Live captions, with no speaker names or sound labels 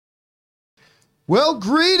Well,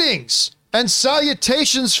 greetings and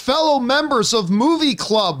salutations, fellow members of Movie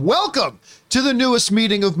Club. Welcome to the newest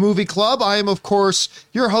meeting of Movie Club. I am, of course,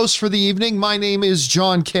 your host for the evening. My name is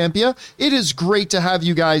John Campia. It is great to have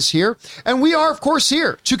you guys here. And we are, of course,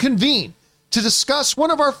 here to convene to discuss one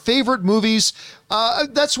of our favorite movies.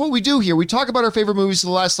 That's what we do here. We talk about our favorite movies of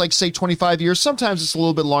the last, 25 years. Sometimes it's a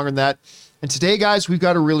little bit longer than that. And today, guys, we've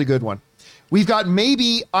got a really good one. We've got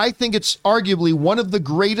I think it's arguably one of the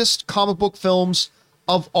greatest comic book films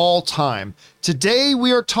of all time. Today,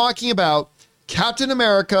 we are talking about Captain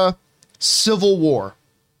America: Civil War.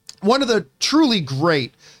 One of the truly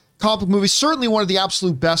great comic book movies, certainly one of the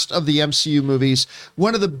absolute best of the MCU movies,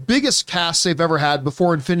 one of the biggest casts they've ever had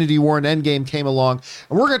before Infinity War and Endgame came along.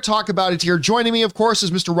 And we're going to talk about it here. Joining me, of course,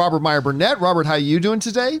 is Mr. Robert Meyer Burnett. Robert, how are you doing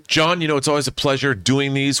today? John, it's always a pleasure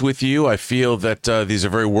doing these with you. I feel that these are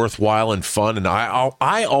very worthwhile and fun, and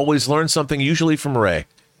I always learn something, usually from Ray.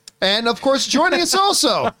 And, of course, joining us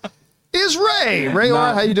also is Ray. Ray,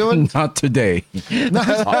 how you doing? Not today.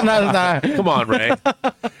 Come on, Ray.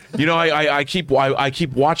 I keep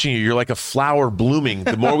watching you. You're like a flower blooming.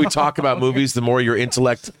 The more we talk about movies, the more your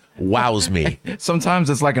intellect wows me. Sometimes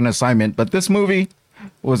it's like an assignment, but this movie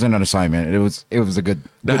wasn't an assignment. It was a good.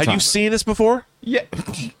 Now, had you seen this before? Yeah.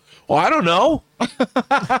 Well, I don't know.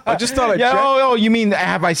 I just thought I'd check. Oh, you mean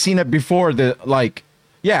have I seen it before?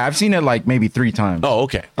 Yeah, I've seen it maybe 3 times. Oh,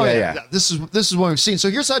 okay. Yeah. This is what we've seen.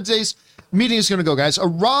 So here's how today's meeting is going to go, guys.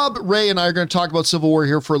 Rob, Ray, and I are going to talk about Civil War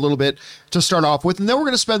here for a little bit to start off with, and then we're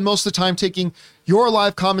going to spend most of the time taking your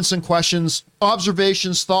live comments and questions,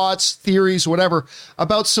 observations, thoughts, theories, whatever,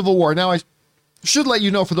 about Civil War. Now, I should let you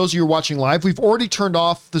know, for those of you who are watching live, we've already turned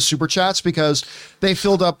off the super chats because they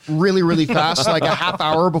filled up really, really fast, like a half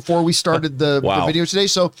hour before we started the video today.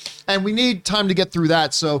 So, and we need time to get through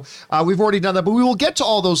that. So we've already done that, but we will get to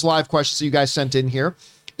all those live questions that you guys sent in here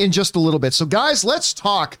in just a little bit. So guys, let's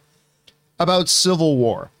talk about Civil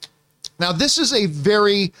War. Now, this is a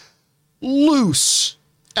very loose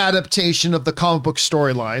adaptation of the comic book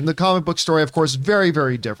storyline. The comic book story, of course, very,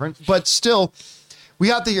 very different, but still, we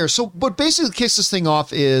got to hear. So what basically kicks this thing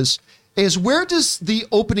off is where does the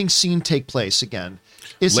opening scene take place again?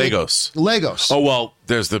 Is Lagos. Lagos. Oh, well,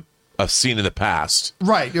 there's a scene in the past.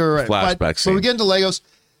 Right, you're right. Flashback scene. But we get into Lagos.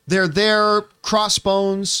 They're there.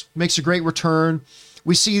 Crossbones makes a great return.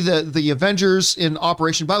 We see the Avengers in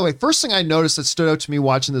operation. By the way, first thing I noticed that stood out to me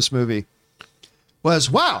watching this movie was,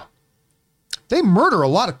 wow, they murder a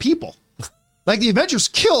lot of people. Like, the Avengers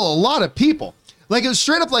kill a lot of people. Like, it was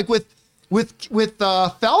straight up like with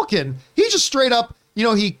Falcon, he just straight up,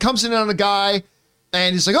 he comes in on a guy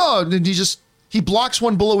and he's like, oh, and he blocks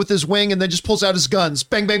one bullet with his wing and then just pulls out his guns.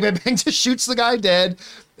 Bang, bang, bang, bang, just shoots the guy dead.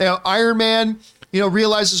 Iron Man,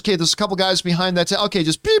 realizes, okay, there's a couple guys behind that. Okay,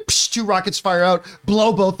 just beep, 2 rockets fire out,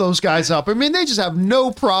 blow both those guys up. I mean, they just have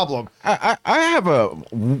no problem. I have a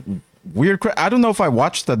weird, I don't know if I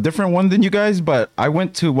watched a different one than you guys, but I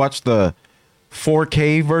went to watch the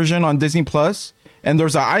 4K version on Disney Plus. And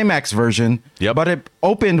there's an IMAX version, but it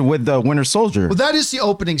opened with the Winter Soldier. Well, that is the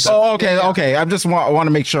opening scene. Oh, okay, okay. I just want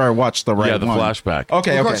to make sure I watched the right one. Yeah, the flashback.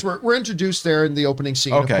 Okay, of course, we're introduced there in the opening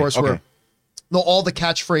scene. Okay, of course, all the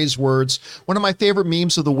catchphrase words. One of my favorite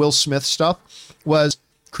memes of the Will Smith stuff was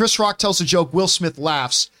Chris Rock tells a joke, Will Smith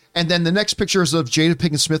laughs, and then the next picture is of Jada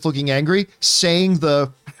Pinkett Smith looking angry, saying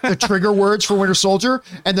the trigger words for Winter Soldier,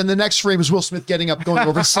 and then the next frame is Will Smith getting up, going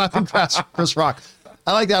over and slapping past Chris Rock.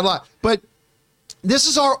 I like that a lot. But this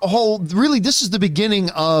is this is the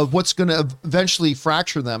beginning of what's going to eventually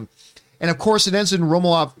fracture them. And of course, it ends in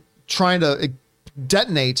Romulov trying to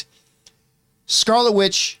detonate. Scarlet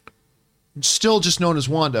Witch, still just known as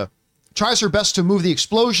Wanda, tries her best to move the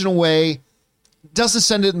explosion away, doesn't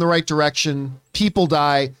send it in the right direction. People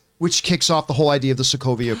die, which kicks off the whole idea of the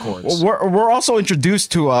Sokovia Accords. We're also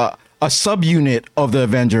introduced to a subunit of the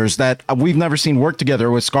Avengers that we've never seen work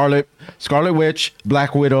together with Scarlet Witch,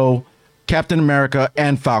 Black Widow, Captain America,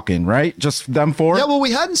 and Falcon, right? Just them 4? Yeah, well,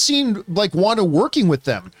 we hadn't seen Wanda working with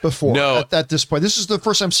them before. No. At this point. This is the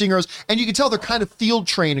first time seeing her, and you can tell they're kind of field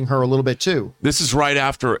training her a little bit too. This is right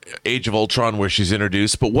after Age of Ultron where she's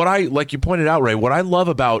introduced. But like you pointed out, Ray, what I love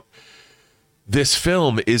about this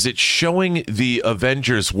film is it's showing the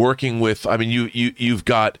Avengers working with, you've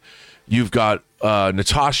got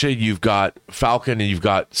Natasha, you've got Falcon, and you've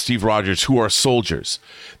got Steve Rogers, who are soldiers.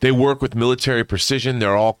 They work with military precision.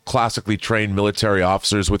 They're all classically trained military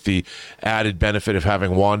officers with the added benefit of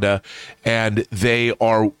having Wanda, and they're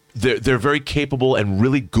very capable and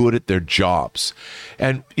really good at their jobs.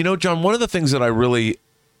 And John, one of the things that I really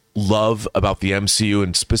love about the MCU,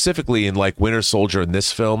 and specifically in Winter Soldier in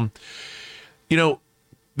this film,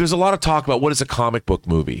 there's a lot of talk about what is a comic book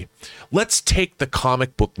movie. Let's take the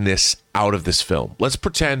comic bookness out of this film. Let's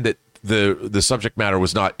pretend that the subject matter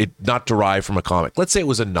was not derived from a comic. Let's say it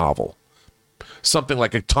was a novel. Something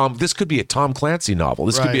like this could be a Tom Clancy novel.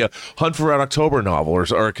 This could be a Hunt for Red October novel,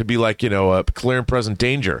 or it could be like, a Clear and Present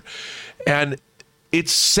Danger. And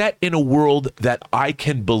it's set in a world that I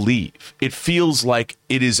can believe. It feels like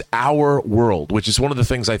it is our world, which is one of the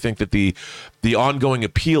things I think that the ongoing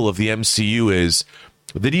appeal of the MCU is,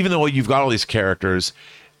 that even though you've got all these characters,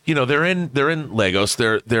 they're in Lagos.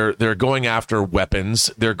 They're going after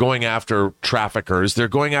weapons. They're going after traffickers. They're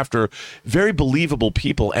going after very believable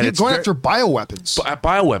people, and it's going after bioweapons.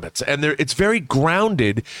 Bioweapons, and it's very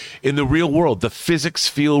grounded in the real world. The physics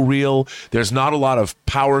feel real. There's not a lot of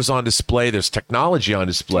powers on display. There's technology on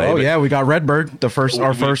display. Oh yeah, we got Redbird, our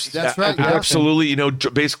first. That's right. Absolutely.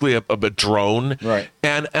 Basically a drone. Right.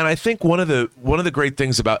 And I think one of the great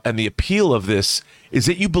things about, and the appeal of this, is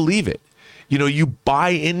that you believe it. You buy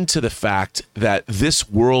into the fact that this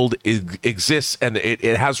world exists, and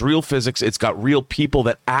it has real physics. It's got real people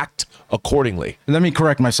that act accordingly. Let me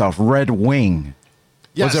correct myself. Red Wing.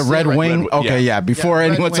 Yes, was it Red Wing? Okay, yeah. Before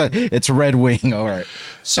anyone said it's Red Wing. All right.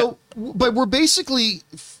 So, but we're basically,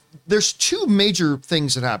 there's two major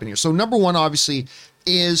things that happen here. So number one, obviously,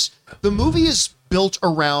 is the movie is built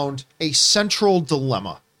around a central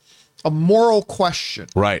dilemma, a moral question.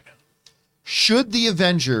 Right. Should the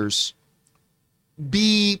Avengers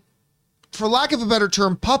be, for lack of a better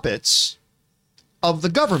term, puppets of the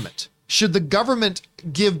government? Should the government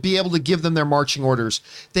be able to give them their marching orders?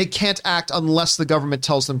 They can't act unless the government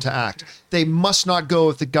tells them to act. They must not go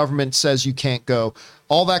if the government says you can't go.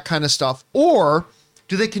 All that kind of stuff. Or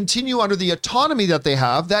do they continue under the autonomy that they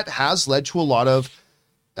have that has led to a lot of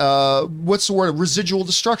what's the word? Residual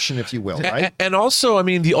destruction, if you will, right? And also,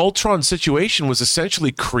 the Ultron situation was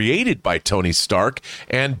essentially created by Tony Stark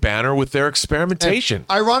and Banner with their experimentation.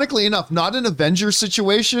 And ironically enough, not an Avengers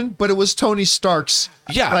situation, but it was Tony Stark's.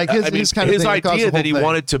 Yeah, like his idea that he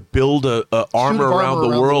wanted to build a armor around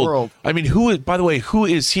the world. Who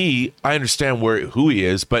is he? I understand who he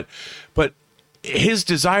is, but his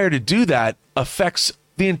desire to do that affects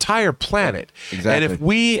the entire planet. Exactly. And if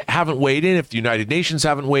we haven't weighed in, if the United Nations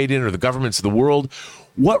haven't weighed in, or the governments of the world,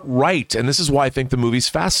 what right, and this is why I think the movie's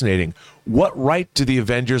fascinating, what right do the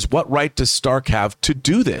Avengers, what right does Stark have to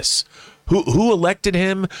do this? Who elected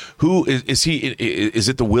him? Who is he? Is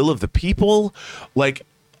it the will of the people? Like,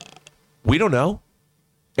 we don't know.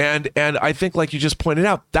 And I think, like you just pointed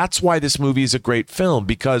out, that's why this movie is a great film,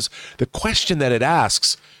 because the question that it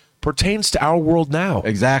asks pertains to our world now.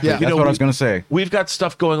 Exactly. Yeah. That's what I was going to say. We've got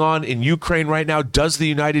stuff going on in Ukraine right now. Does the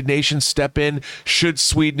United Nations step in? Should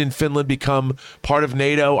Sweden and Finland become part of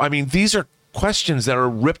NATO? These are questions that are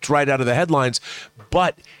ripped right out of the headlines,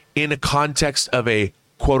 but in a context of a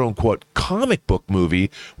quote-unquote comic book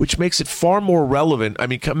movie, which makes it far more relevant.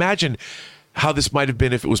 Imagine how this might have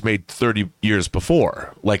been if it was made 30 years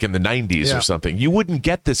before, like in the 90s or something. You wouldn't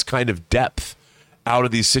get this kind of depth out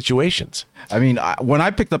of these situations. When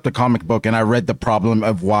I picked up the comic book and I read the problem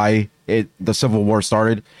of why the Civil War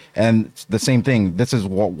started, and the same thing, this is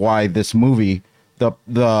why this movie,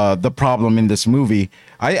 the problem in this movie,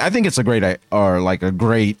 I think it's a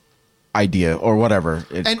great idea or whatever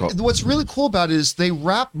it's called. What's really cool about it is they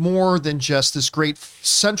wrap more than just this great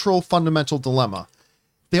central fundamental dilemma.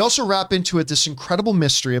 They also wrap into it this incredible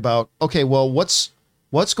mystery about, okay, well, what's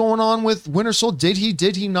going on with Winter Soldier?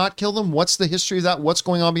 Did he not kill them? What's the history of that? What's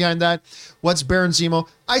going on behind that? What's Baron Zemo?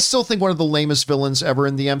 I still think one of the lamest villains ever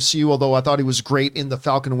in the MCU, although I thought he was great in the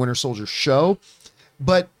Falcon and Winter Soldier show.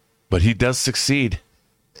 But he does succeed.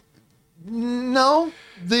 No,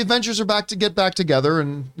 the Avengers are back together,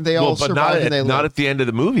 and they all survive. Not at the end of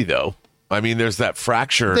the movie, though. There's that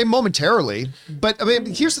fracture. They momentarily. But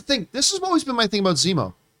here's the thing. This has always been my thing about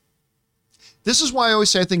Zemo. This is why I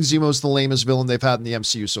always say I think Zemo's the lamest villain they've had in the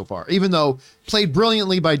MCU so far, even though played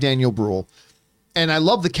brilliantly by Daniel Bruhl. And I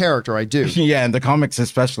love the character, I do. Yeah, in the comics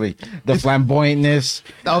especially. The flamboyantness,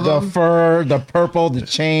 the fur, the purple, the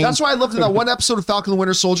chain. That's why I loved in that one episode of Falcon and the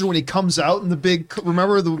Winter Soldier when he comes out in the big,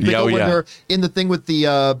 remember the big when they're in the thing with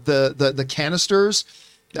the canisters?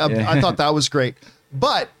 I thought that was great.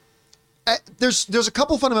 But there's a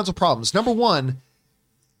couple fundamental problems. Number one,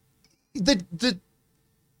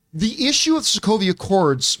 the issue of the Sokovia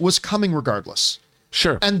Accords was coming regardless.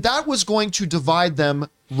 Sure. And that was going to divide them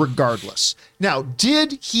regardless. Now,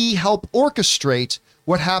 did he help orchestrate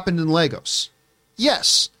what happened in Lagos?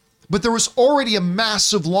 Yes. But there was already a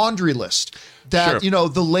massive laundry list that,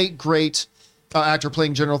 the late, great actor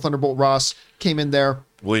playing General Thunderbolt Ross came in there.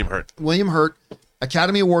 William Hurt.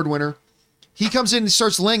 Academy Award winner. he comes in and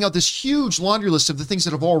starts laying out this huge laundry list of the things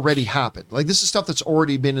that have already happened. Like, this is stuff that's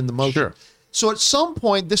already been in the motion. Sure. So at some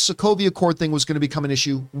point, this Sokovia Accord thing was going to become an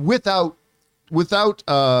issue without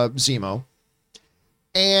Zemo.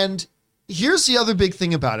 And here's the other big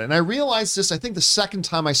thing about it. And I realized this, I think, the second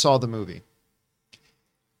time I saw the movie.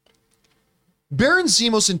 Baron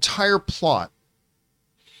Zemo's entire plot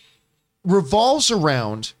revolves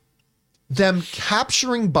around them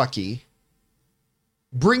capturing Bucky,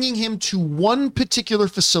 bringing him to one particular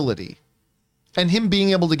facility, and him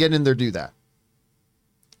being able to get in there, do that.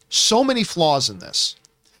 So many flaws in this.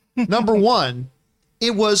 Number one,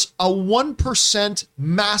 it was a 1%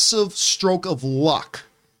 massive stroke of luck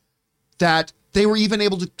that they were even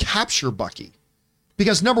able to capture Bucky.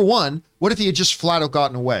 Because number one, what if he had just flat out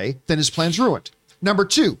gotten away? Then his plan's ruined. Number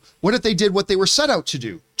two, what if they did what they were set out to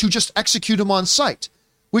do? To just execute him on sight,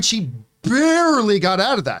 which he barely got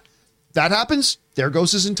out of that. That happens, there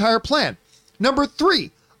goes his entire plan. Number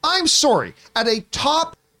three, I'm sorry, at a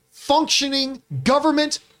top functioning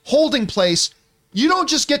government holding place, you don't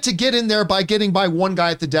just get in there by getting by one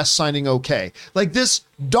guy at the desk signing okay. Like this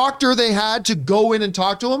doctor they had to go in and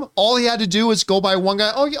talk to him, all he had to do is go by one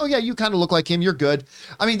guy. Oh yeah, you kind of look like him, you're good.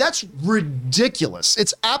 I mean, that's ridiculous.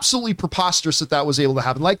 It's absolutely preposterous that was able to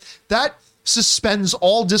happen. Like, that suspends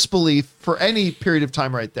all disbelief for any period of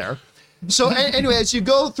time right there. So anyway, as you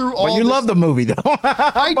go through all, but you love the movie though.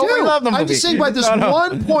 I do. We love the movie. I'm just saying by this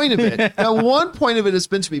one point of it. That one point of it has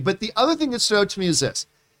been to me. But the other thing that stood out to me is this: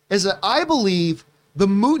 is that I believe the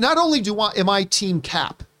movie. Not only am I Team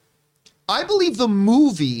Cap, I believe the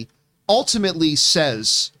movie ultimately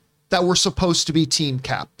says that we're supposed to be Team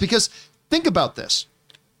Cap. Because think about this: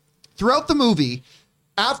 throughout the movie,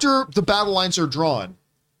 after the battle lines are drawn,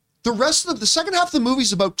 the rest of the second half of the movie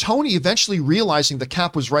is about Tony eventually realizing that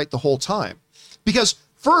Cap was right the whole time. Because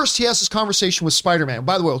first he has this conversation with Spider-Man.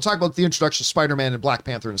 By the way, we'll talk about the introduction of Spider-Man and Black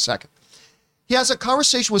Panther in a second. He has a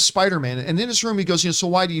conversation with Spider-Man, and in his room he goes, so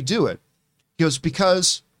why do you do it? He goes,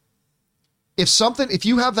 because if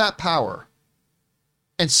you have that power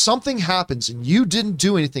and something happens and you didn't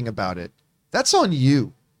do anything about it, that's on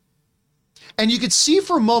you. And you could see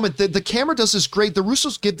for a moment that the camera does this great, the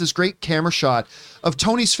Russos give this great camera shot of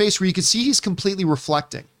Tony's face where you can see he's completely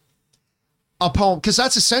reflecting upon, because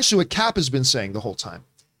that's essentially what Cap has been saying the whole time.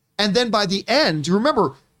 And then by the end,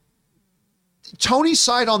 remember, Tony's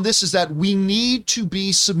side on this is that we need to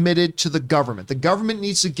be submitted to the government. The government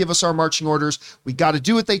needs to give us our marching orders. We got to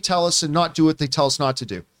do what they tell us and not do what they tell us not to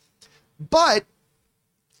do. But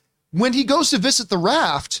when he goes to visit the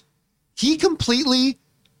raft, he completely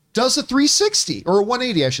does a 360 or a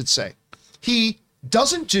 180, I should say. He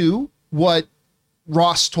doesn't do what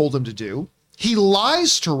Ross told him to do. He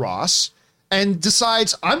lies to Ross and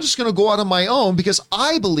decides, I'm just going to go out on my own because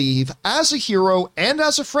I believe as a hero and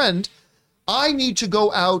as a friend, I need to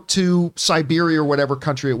go out to Siberia or whatever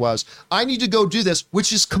country it was. I need to go do this,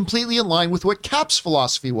 which is completely in line with what Cap's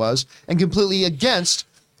philosophy was and completely against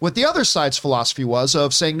what the other side's philosophy was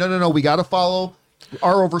of saying, no, we got to follow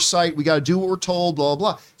our oversight. We got to do what we're told, blah,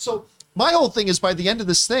 blah, blah. So my whole thing is by the end of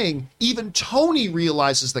this thing, even Tony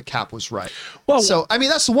realizes that Cap was right. Well, so, I mean,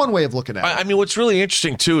 that's the one way of looking at it. I mean, what's really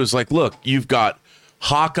interesting too is like, look, you've got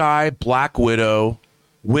Hawkeye, Black Widow,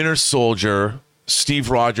 Winter Soldier, Steve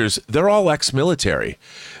Rogers. They're all ex-military.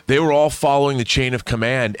 They were all following the chain of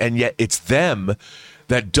command. And yet it's them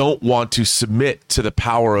that don't want to submit to the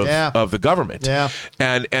power of the government. Yeah.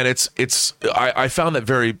 And I found that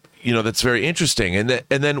very, that's very interesting. And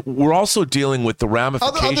then we're also dealing with the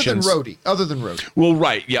ramifications. Other than Rhodey. Well,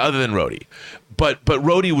 right. Yeah. Other than Rhodey. But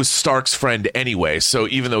Rhodey was Stark's friend anyway. So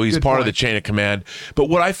even though he's part of the chain of command, but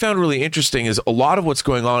what I found really interesting is a lot of what's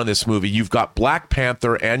going on in this movie. You've got Black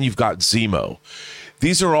Panther and you've got Zemo.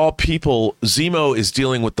 These are all people. Zemo is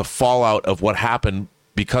dealing with the fallout of what happened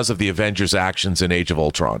because of the Avengers' actions in Age of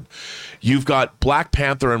Ultron. You've got Black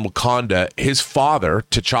Panther in Wakanda. His father,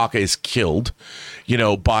 T'Chaka, is killed,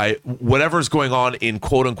 by whatever's going on in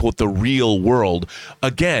quote unquote the real world.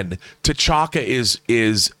 Again, T'Chaka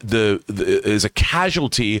is a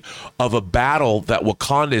casualty of a battle that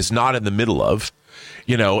Wakanda is not in the middle of,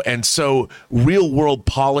 and so real world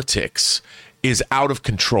politics is out of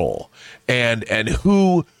control. And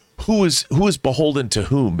who is beholden to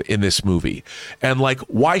whom in this movie? And like,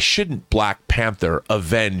 why shouldn't Black Panther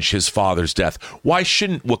avenge his father's death? Why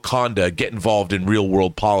shouldn't Wakanda get involved in real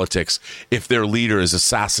world politics if their leader is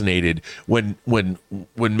assassinated when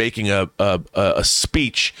making a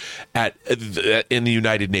speech in the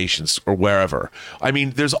United Nations or wherever? I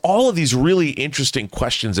mean, there's all of these really interesting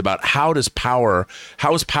questions about how is power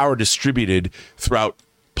distributed throughout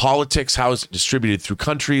politics, how is it distributed through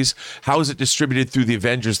countries, how is it distributed through the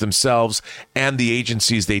Avengers themselves and the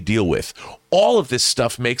agencies they deal with. All of this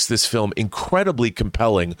stuff makes this film incredibly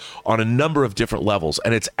compelling on a number of different levels,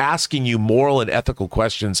 and it's asking you moral and ethical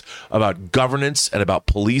questions about governance and about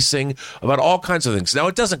policing, about all kinds of things. Now,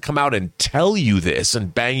 it doesn't come out and tell you this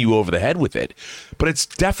and bang you over the head with it, but it's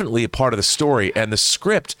definitely a part of the story. And the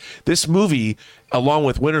script, this movie, along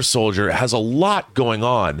with Winter Soldier, has a lot going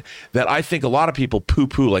on that I think a lot of people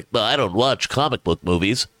poo-poo, like, well, I don't watch comic book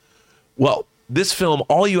movies. Well, this film,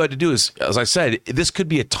 all you had to do is, as I said, this could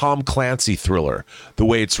be a Tom Clancy thriller, the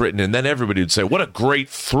way it's written, and then everybody would say, what a great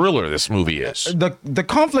thriller this movie is. The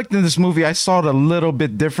conflict in this movie, I saw it a little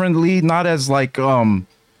bit differently, not as like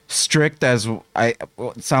strict as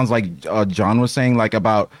it sounds like John was saying, like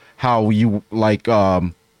about how you like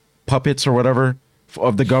puppets or whatever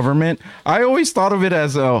of the government. I always thought of it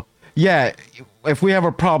as if we have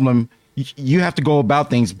a problem, you have to go about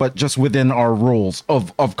things, but just within our rules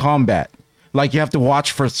of combat. Like, you have to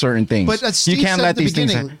watch for certain things. But as Steve said at the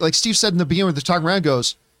beginning, like Steve said in the beginning, when they're talking around,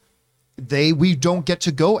 goes, we don't get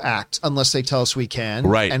to go act unless they tell us we can.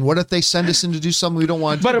 Right. And what if they send us in to do something we don't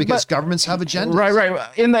want to do because governments have agendas?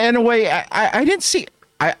 Right. In a way, I didn't see.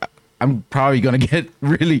 I'm probably gonna get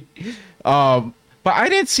really, but I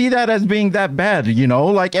didn't see that as being that bad. You know,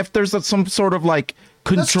 like if there's some sort of like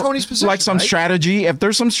control, Tony's position, like some right? strategy. If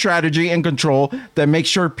there's some strategy and control that makes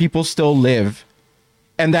sure people still live,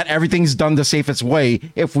 and that everything's done the safest way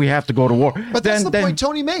if we have to go to war. But that's the point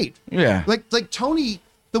Tony made. Yeah. Like Tony,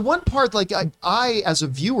 the one part, like I as a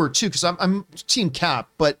viewer too, because I'm Team Cap,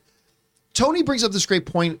 but Tony brings up this great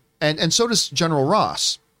point, and so does General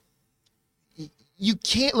Ross. You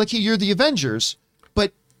can't, like, you're the Avengers,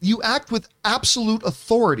 but you act with absolute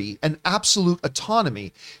authority and absolute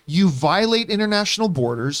autonomy. You violate international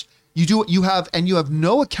borders. You do what you have, and you have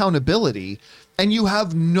no accountability. And you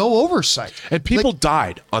have no oversight. And people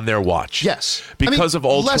died on their watch. Yes. Because of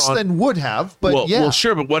Ultron. Less than would have, but Well,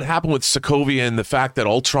 sure, but what happened with Sokovia and the fact that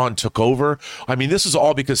Ultron took over? I mean, this is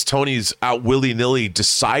all because Tony's out willy-nilly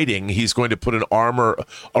deciding he's going to put an armor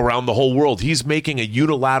around the whole world. He's making a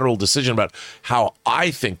unilateral decision about how I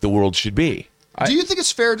think the world should be. Do you think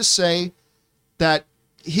it's fair to say that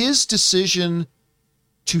his decision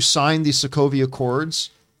to sign the Sokovia Accords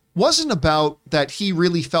wasn't about that he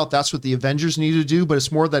really felt that's what the Avengers needed to do, but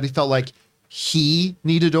it's more that he felt like he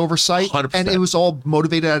needed oversight 100%. and it was all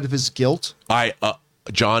motivated out of his guilt?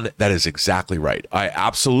 John, that is exactly right. I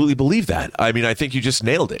absolutely believe that. I mean, I think you just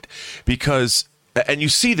nailed it because, and you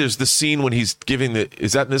see there's the scene when he's giving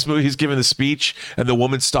is that in this movie? He's giving the speech and the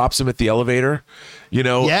woman stops him at the elevator, you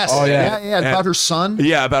know? Yes. Oh, yeah. About her son.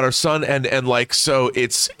 Yeah, about her son. And like, so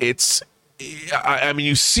it's, I mean,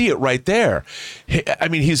 you see it right there. I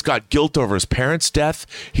mean, he's got guilt over his parents' death.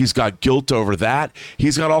 He's got guilt over that.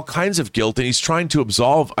 He's got all kinds of guilt, and he's trying to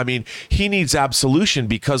absolve. I mean, he needs absolution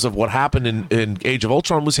because of what happened in Age of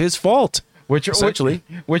Ultron was his fault. Essentially.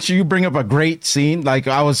 Which you bring up a great scene. Like,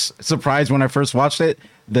 I was surprised when I first watched it.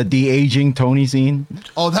 The de-aging Tony scene.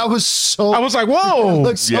 Oh, that was so... I was like,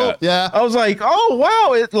 whoa. Yeah. I was like, oh,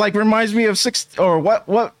 wow. It like reminds me of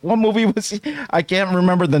what movie was he? I can't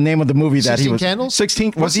remember the name of the movie that he was... 16 Candles?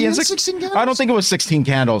 16... Was he in 16 Candles? I don't think it was 16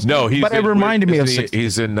 Candles. No, but it reminded me of 16.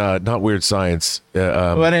 He's in not Weird Science.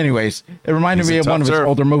 But anyways, it reminded me of one of his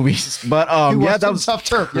older movies. But that was Tough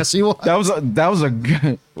Turf. Yes, he was. That was a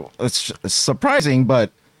good... It's surprising,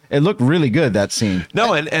 but... It looked really good, that scene.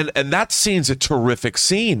 No, and that scene's a terrific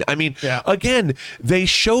scene. I mean, yeah. Again, they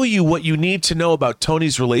show you what you need to know about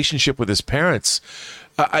Tony's relationship with his parents.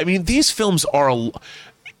 I mean, these films are...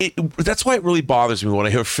 that's why it really bothers me when I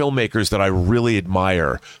hear filmmakers that I really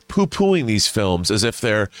admire poo-pooing these films as if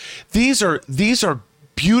these are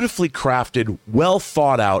beautifully crafted, well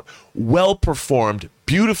thought out, well performed,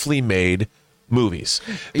 beautifully made movies.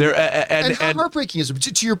 And how heartbreaking is it?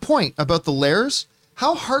 To your point about the layers...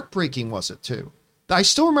 How heartbreaking was it, too? I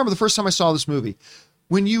still remember the first time I saw this movie,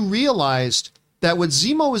 when you realized that what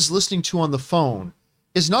Zemo is listening to on the phone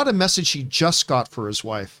is not a message he just got for his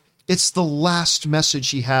wife. It's the last message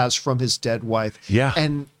he has from his dead wife. Yeah.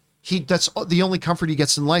 And that's the only comfort he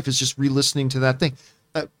gets in life is just re-listening to that thing.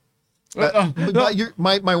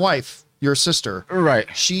 My wife, your sister, right?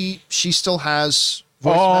 She still has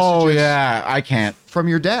voice messages. Yeah, I can't from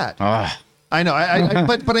your dad. I know,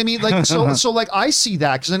 but I mean, like, so like, I see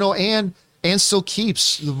that because I know Anne still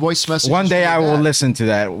keeps the voice message. One day I will listen to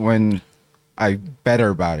that when I better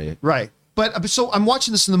about it. Right, but so I'm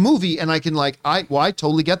watching this in the movie, and I can I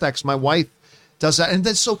totally get that because my wife does that, and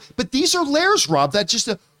then but these are layers, Rob. That just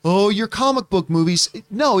oh, your comic book movies.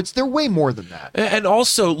 No, they're way more than that. And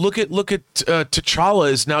also look at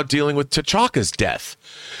T'Challa is now dealing with T'Chaka's death.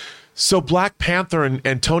 So Black Panther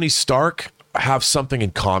and Tony Stark have something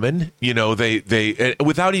in common, they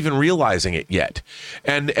without even realizing it yet,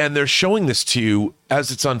 and they're showing this to you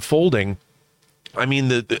as it's unfolding. I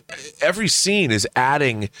mean, every scene is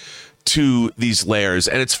adding to these layers,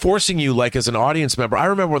 and it's forcing you, like, as an audience member. I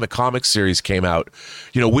remember when the comic series came out,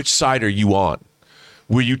 which side are you on?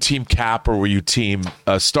 Were you team Cap or were you team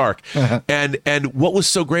Stark? And what was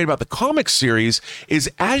so great about the comic series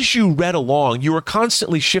is as you read along, you were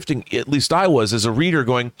constantly shifting, at least I was as a reader,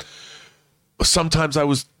 going, sometimes I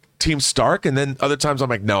was team Stark, and then other times I'm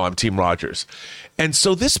like, no, I'm team Rogers. And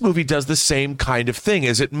so this movie does the same kind of thing.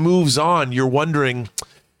 As it moves on, you're wondering,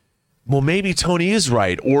 well, maybe Tony is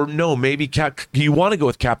right, or no, maybe you want to go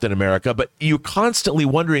with Captain America, but you're constantly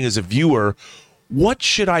wondering as a viewer, what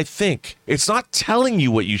should I think? It's not telling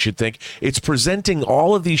you what you should think. It's presenting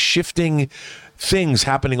all of these shifting things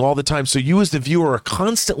happening all the time. So you as the viewer are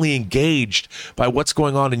constantly engaged by what's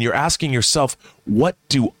going on, and you're asking yourself, what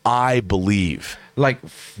do I believe? Like,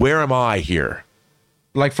 where am I here?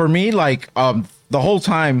 Like, for me, the whole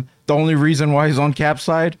time, the only reason why he's on Cap's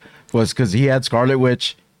side was because he had Scarlet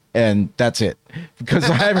Witch, and that's it. Because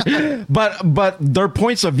but their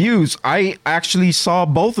points of views, I actually saw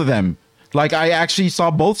both of them. Like, I actually saw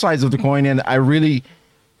both sides of the coin, and I really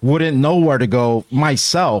wouldn't know where to go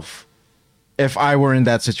myself if I were in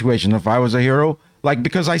that situation, if I was a hero. Like,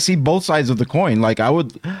 because I see both sides of the coin. Like, I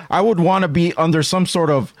would want to be under some sort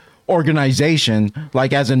of organization,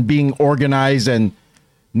 like, as in being organized and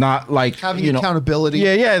not, like, having accountability.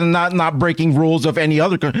 Yeah, and not breaking rules of any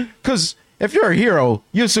other. Because if you're a hero,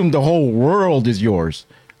 you assume the whole world is yours,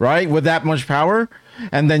 right? With that much power.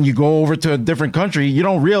 And then you go over to a different country, you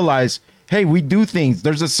don't realize, hey, we do things.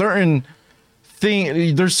 There's a certain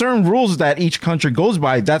thing. There's certain rules that each country goes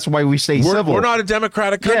by. That's why we stay civil. We're not a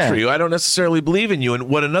democratic country. Yeah. I don't necessarily believe in you. And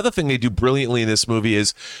what another thing they do brilliantly in this movie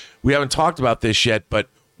is, we haven't talked about this yet, but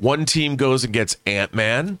one team goes and gets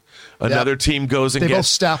Ant-Man. Another team goes and they both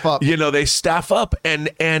staff up. They staff up. And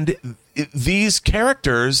these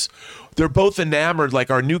characters, they're both enamored, like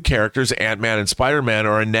our new characters, Ant-Man and Spider-Man,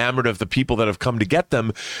 are enamored of the people that have come to get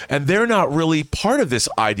them. And they're not really part of this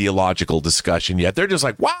ideological discussion yet. They're just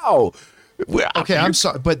like, wow. Okay, I'm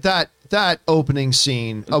sorry, but that opening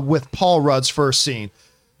scene with Paul Rudd's first scene,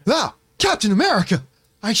 Captain America,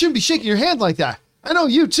 I shouldn't be shaking your hand like that. I know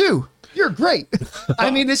you too. You're great.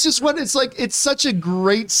 I mean, it's just it's like, it's such a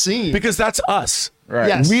great scene. Because that's us. Right.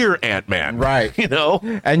 Yes. We're Ant-Man. Right.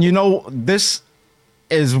 And this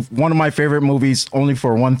is one of my favorite movies only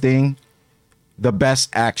for one thing: the best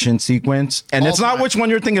action sequence. And it's not which one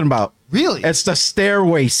you're thinking about. Really? It's the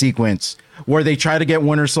stairway sequence where they try to get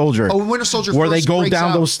Winter Soldier. Oh, Winter Soldier. Where they go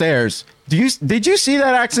down those stairs. Did you see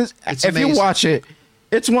that action? It's if amazing. you watch it,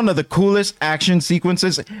 it's one of the coolest action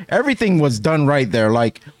sequences. Everything was done right there.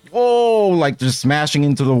 Like, whoa, like just smashing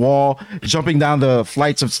into the wall, jumping down the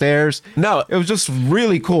flights of stairs. No, it was just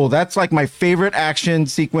really cool. That's like my favorite action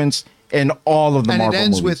sequence in all of the Marvel movies. And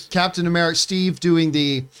it ends with Captain America, Steve doing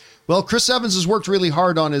Chris Evans has worked really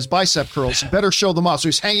hard on his bicep curls. Better show them off. So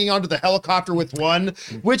he's hanging onto the helicopter with one,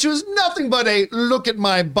 which was nothing but a look at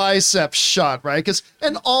my bicep shot, right?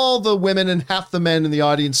 And all the women and half the men in the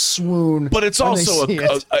audience swoon. But it's also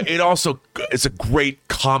it's a great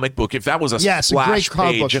comic book. If that was a splash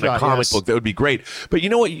page in a comic book, that would be great. But you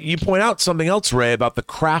know what? You point out something else, Ray, about the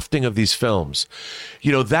crafting of these films.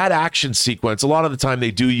 That action sequence, a lot of the time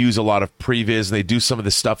they do use a lot of previs and they do some of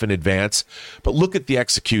the stuff in advance. But look at the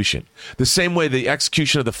execution. The same way the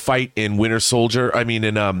execution of the fight in Winter Soldier,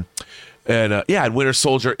 in Winter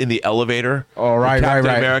Soldier in the elevator. Oh, right.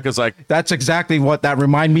 America's like, that's exactly what that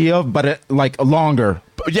reminded me of, but longer.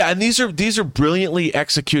 Yeah, and these are brilliantly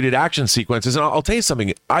executed action sequences. And I'll tell you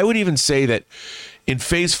something. I would even say that in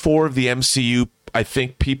Phase 4 of the MCU, I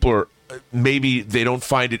think people are maybe they don't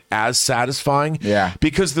find it as satisfying. Yeah,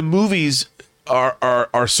 because the movies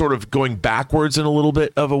are sort of going backwards in a little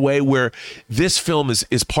bit of a way, where this film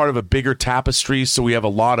is part of a bigger tapestry. So we have a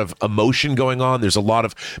lot of emotion going on. There's a lot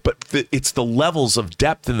of, it's the levels of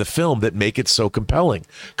depth in the film that make it so compelling.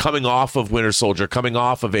 Coming off of Winter Soldier, coming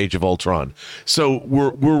off of Age of Ultron. So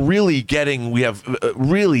we're really we have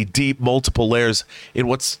really deep multiple layers in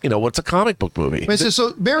what's a comic book movie.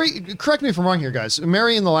 So Mary, correct me if I'm wrong here, guys.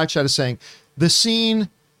 Mary in the live chat is saying the scene,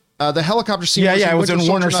 the helicopter scene. It was in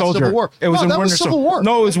Winter Soldier. It was in Winter Soldier.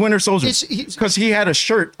 No, it was Winter Soldier. Because he had a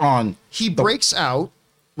shirt on. He breaks out,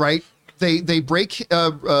 right? They break.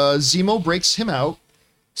 Zemo breaks him out.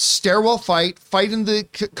 Stairwell fight in the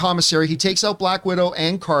commissary. He takes out Black Widow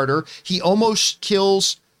and Carter. He almost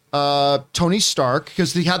kills Tony Stark,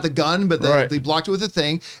 because he had the gun, but they blocked it with a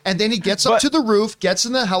thing. And then he gets up to the roof, gets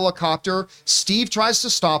in the helicopter. Steve tries to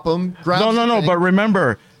stop him. No. But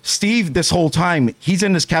remember, Steve, this whole time, he's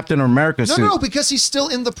in his Captain America suit. No, because he's still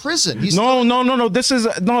in the prison. No. This is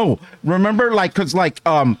remember, like, because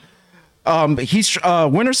he's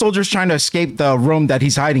Winter Soldier's trying to escape the room that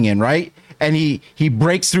he's hiding in, right? And he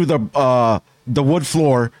breaks through the wood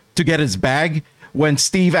floor to get his bag. When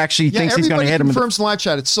Steve actually thinks he's going to hit him. Confirms in live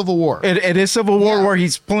chat. It's Civil War. It is Civil War where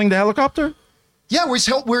he's pulling the helicopter? Yeah,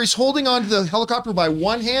 where he's holding on to the helicopter by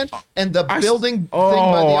one hand and the building thing by the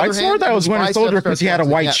other hand. I swore that was Winter Soldier because he had a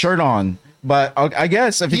white shirt on. But I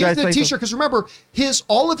guess if you guys say the t-shirt, because remember,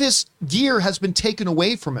 all of his gear has been taken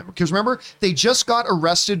away from him. Because remember, they just got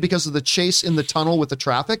arrested because of the chase in the tunnel with the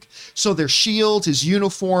traffic. So their shield, his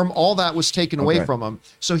uniform, all that was taken away from him.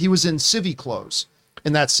 So he was in civvy clothes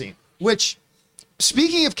in that scene. Which,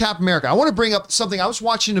 speaking of Captain America, I want to bring up something. I was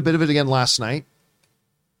watching a bit of it again last night.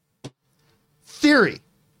 Theory.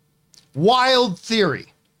 Wild theory.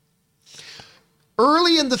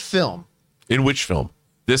 Early in the film. In which film?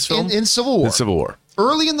 This film? In Civil War. In Civil War.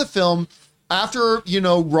 Early in the film, after,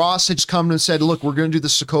 Ross had just come and said, look, we're going to do the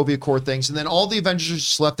Sokovia Accord things. And then all the Avengers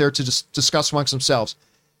just left there to discuss amongst themselves.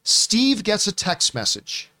 Steve gets a text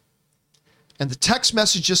message. And the text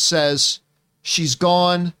message just says, she's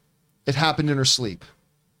gone. It happened in her sleep.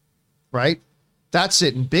 Right? That's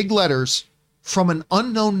it. In big letters from an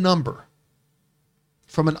unknown number.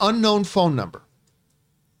 From an unknown phone number.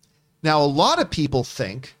 Now, a lot of people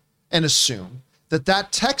think and assume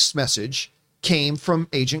that text message came from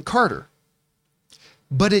Agent Carter.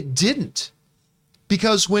 But it didn't.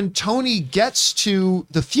 Because when Tony gets to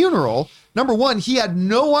the funeral, number one, he had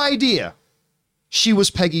no idea she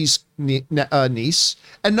was Peggy's niece.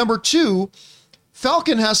 And number two,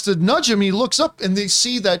 Falcon has to nudge him. He looks up and they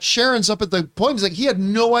see that Sharon's up at the point. He's like, he had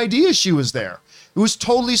no idea she was there. It was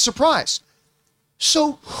totally surprised.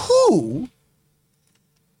 So who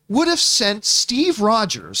would have sent Steve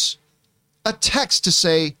Rogers a text to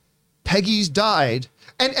say Peggy's died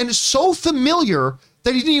and is so familiar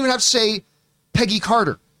that he didn't even have to say Peggy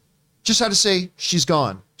Carter. Just had to say she's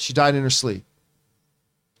gone. She died in her sleep.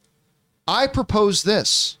 I propose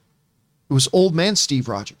this. It was old man Steve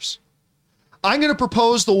Rogers. I'm going to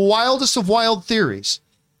propose the wildest of wild theories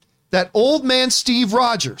that old man Steve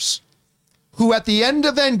Rogers, who at the end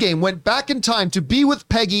of Endgame went back in time to be with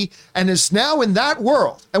Peggy and is now in that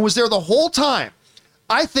world and was there the whole time.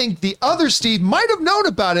 I think the other Steve might have known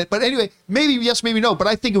about it, but anyway, maybe yes, maybe no, but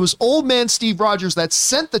I think it was old man Steve Rogers that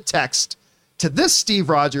sent the text to this Steve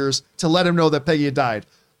Rogers to let him know that Peggy had died.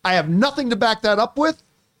 I have nothing to back that up with,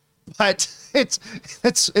 but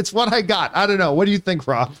it's what I got. I don't know. What do you think,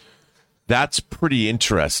 Rob? That's pretty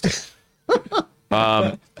interesting.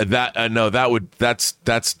 That's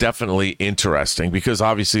definitely interesting because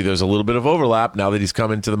obviously there's a little bit of overlap now that he's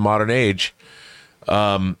come into the modern age.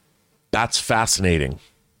 That's fascinating.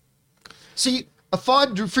 See,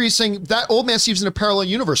 Afad Free saying that old man Steve's in a parallel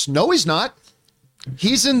universe. No, he's not.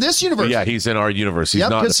 He's in this universe. Yeah, he's in our universe. He's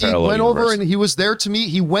not in the parallel universe. He went over and he was there to meet.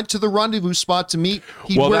 He went to the rendezvous spot to meet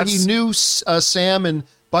where he knew Sam and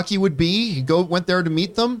Bucky would be. He went there to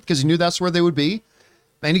meet them because he knew that's where they would be.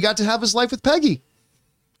 And he got to have his life with Peggy.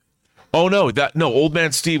 Oh, no. Old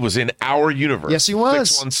man Steve was in our universe. Yes, he was.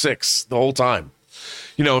 616 the whole time.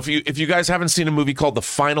 If you guys haven't seen a movie called The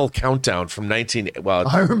Final Countdown from I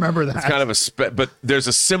remember that. It's kind of but there's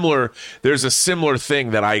a similar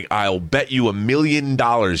thing that I'll bet you $1 million.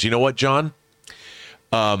 You know what, John?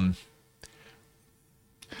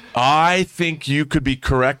 I think you could be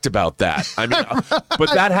correct about that. I mean,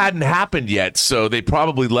 but that hadn't happened yet, so they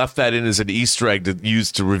probably left that in as an Easter egg to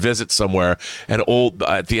use to revisit somewhere. And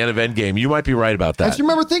at the end of Endgame, you might be right about that. If you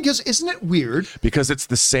remember thinking, isn't it weird? Because it's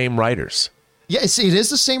the same writers. Yes, it is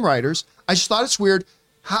the same writers. I just thought it's weird.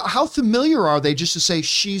 How familiar are they just to say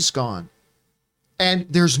she's gone? And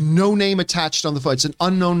there's no name attached on the phone. It's an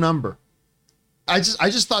unknown number. I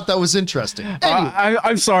just thought that was interesting. Anyway.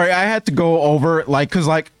 I'm sorry. I had to go over because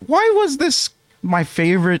why was this my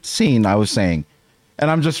favorite scene? I was saying, and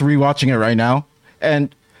I'm just rewatching it right now,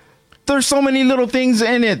 and there's so many little things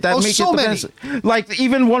in it that make it the best. Like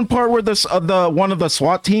even one part where one of the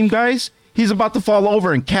SWAT team guys, he's about to fall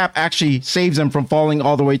over and Cap actually saves him from falling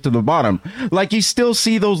all the way to the bottom. Like you still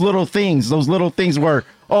see those little things where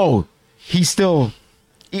he's still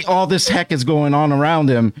all this heck is going on around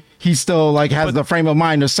him. He still has the frame of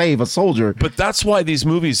mind to save a soldier. But that's why these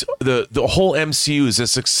movies, the whole MCU is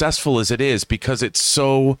as successful as it is because it's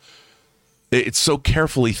so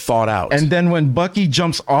carefully thought out. And then when Bucky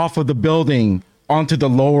jumps off of the building onto the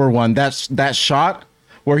lower one, that shot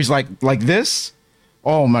where he's like this,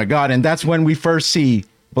 Oh my God. And that's when we first see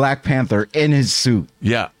Black Panther in his suit.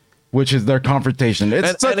 Yeah. Which is their confrontation.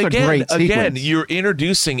 It's such a great sequence. Again, you're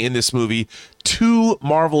introducing in this movie two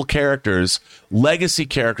Marvel characters, legacy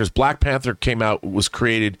characters. Black Panther was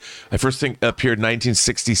created, I first think appeared in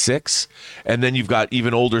 1966, and then you've got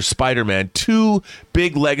even older Spider-Man. Two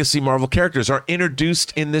big legacy Marvel characters are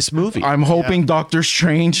introduced in this movie. I'm hoping Doctor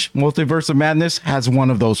Strange, Multiverse of Madness, has one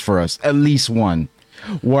of those for us, at least one.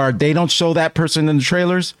 Where they don't show that person in the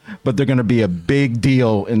trailers, but they're gonna be a big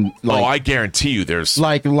deal in I guarantee you there's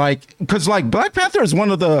because Black Panther is one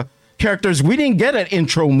of the characters we didn't get an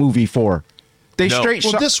intro movie for.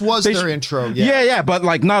 This was their intro. Yeah, but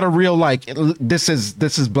not a real this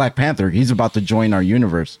is Black Panther. He's about to join our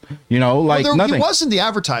universe. Nothing. He wasn't the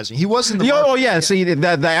advertising. He wasn't the see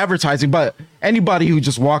the advertising, but anybody who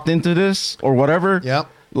just walked into this or whatever,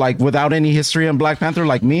 without any history on Black Panther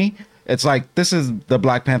like me, it's this is the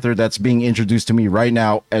Black Panther that's being introduced to me right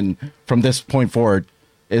now, and from this point forward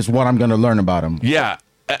is what I'm going to learn about him. Yeah,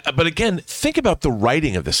 but again, think about the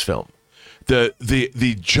writing of this film. The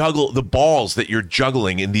balls that you're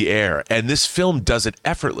juggling in the air, and this film does it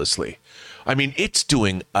effortlessly. I mean, it's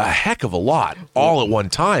doing a heck of a lot all at one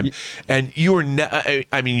time, and you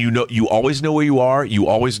always know where you are. You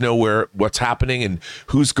always know what's happening and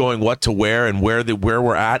who's going what to where and where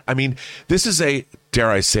we're at. I mean, this is dare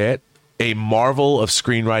I say it, a marvel of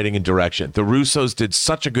screenwriting and direction. The Russos did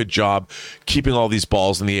such a good job keeping all these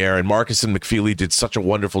balls in the air, and Marcus and McFeely did such a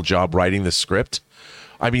wonderful job writing the script.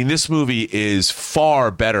 I mean, this movie is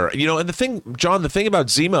far better. And the thing about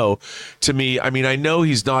Zemo, to me, I mean, I know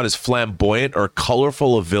he's not as flamboyant or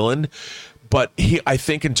colorful a villain, but I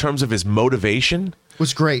think in terms of his motivation,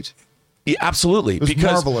 was great. Yeah, absolutely. It was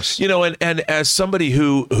marvelous. And as somebody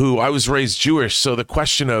who I was raised Jewish, so the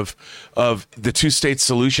question of the two-state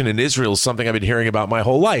solution in Israel is something I've been hearing about my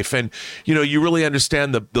whole life. And, you really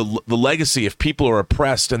understand the legacy if people are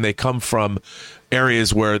oppressed and they come from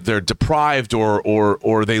areas where they're deprived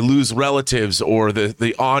or they lose relatives or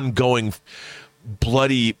the ongoing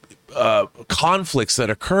bloody conflicts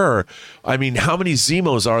that occur. I mean, how many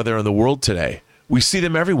Zemos are there in the world today? We see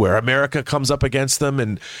them everywhere. America comes up against them,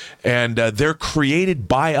 and they're created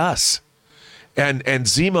by us. And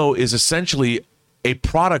Zemo is essentially a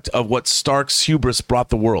product of what Stark's hubris brought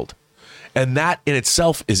the world. And that in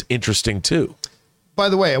itself is interesting too. By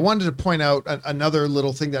the way, I wanted to point out another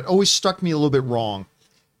little thing that always struck me a little bit wrong.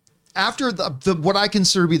 After the what I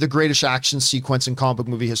consider to be the greatest action sequence in comic book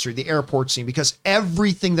movie history, the airport scene, because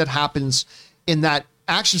everything that happens in that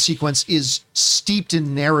action sequence is steeped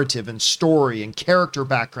in narrative and story and character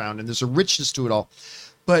background, and there's a richness to it all.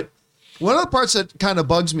 But one of the parts that kind of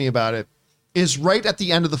bugs me about it is right at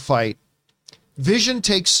the end of the fight, Vision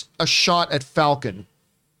takes a shot at Falcon.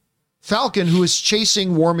 Falcon, who is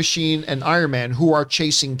chasing War Machine and Iron Man, who are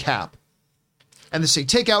chasing Cap. And they say,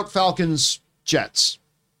 take out Falcon's jets.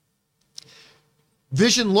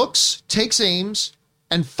 Vision looks, takes aims,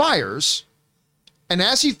 and fires. And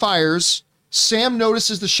as he fires, Sam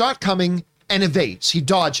notices the shot coming and evades. He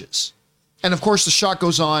dodges. And of course, the shot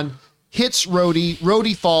goes on, hits Rhodey.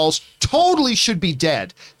 Rhodey falls, totally should be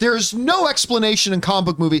dead. There is no explanation in comic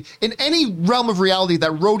book movie, in any realm of reality,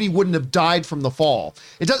 that Rhodey wouldn't have died from the fall.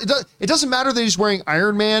 It doesn't matter that he's wearing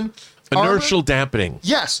Iron Man inertial armor. Dampening.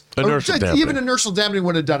 Yes. Inertial dampening. Even inertial dampening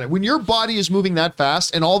would have done it. When your body is moving that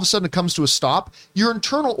fast and all of a sudden it comes to a stop, your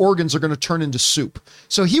internal organs are going to turn into soup.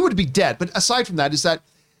 So he would be dead. But aside from that, is that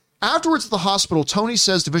afterwards at the hospital, Tony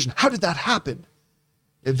says to Vision, how did that happen?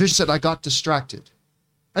 And Vision said, I got distracted.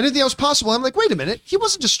 I didn't think that was possible. I'm like, wait a minute. He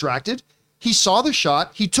wasn't distracted. He saw the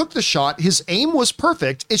shot. He took the shot. His aim was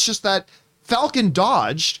perfect. It's just that Falcon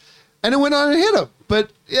dodged and it went on and hit him.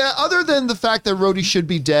 But yeah, other than the fact that Rhodey should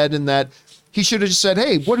be dead and that he should have just said,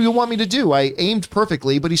 hey, what do you want me to do? I aimed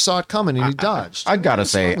perfectly, but he saw it coming and he dodged. I gotta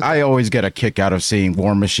say, I always get a kick out of seeing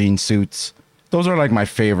War Machine suits. Those are like my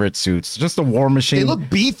favorite suits. Just the War Machine. They look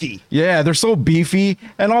beefy. Yeah, they're so beefy.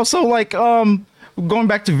 And also, going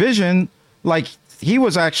back to Vision, he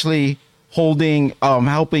was actually helping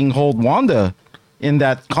hold Wanda in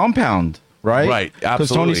that compound, right? Right,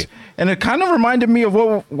 absolutely. And it kind of reminded me of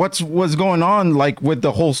what was going on, with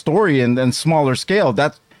the whole story and smaller scale.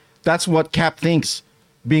 That's what Cap thinks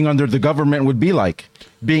being under the government would be like,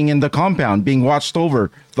 being in the compound, being watched over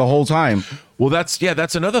the whole time. Well,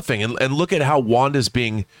 that's another thing. And look at how Wanda's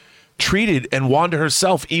being treated, and Wanda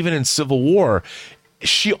herself, even in Civil War,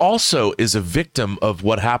 she also is a victim of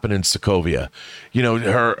what happened in Sokovia.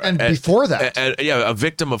 Before that, a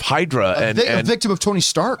victim of Hydra, a victim of Tony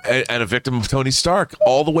Stark, and a victim of Tony Stark,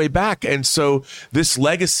 all the way back. And so this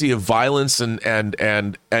legacy of violence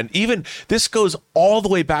and even this goes all the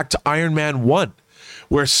way back to Iron Man 1.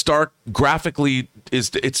 where Stark graphically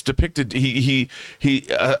it's depicted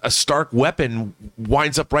a Stark weapon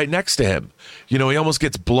winds up right next to him. He almost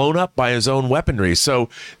gets blown up by his own weaponry. So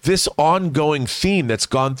this ongoing theme that's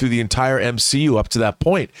gone through the entire MCU up to that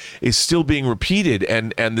point is still being repeated,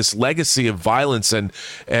 and this legacy of violence and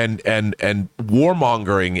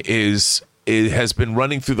warmongering it has been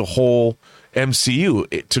running through the whole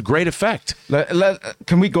MCU to great effect.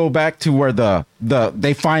 Can we go back to where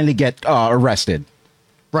they finally get arrested?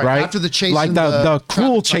 Right after the chase, like the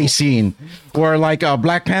cool chase scene where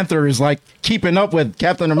Black Panther is keeping up with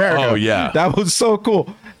Captain America. Oh yeah, that was so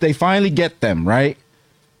cool. They finally get them right.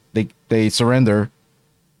 They surrender,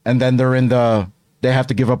 and then they have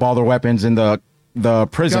to give up all their weapons in the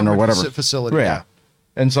prison or whatever facility. Yeah,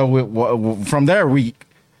 and so from there we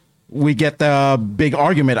get the big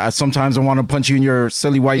argument. Sometimes I want to punch you in your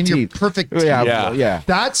silly white teeth. Your perfect teeth. Yeah.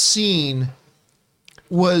 That scene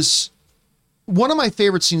was one of my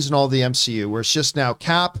favorite scenes in all of the MCU, where it's just now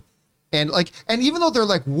Cap and even though they're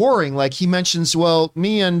warring, he mentions, well,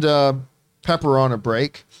 me and Pepper are on a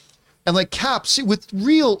break, and Cap, with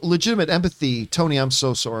real legitimate empathy, Tony, I'm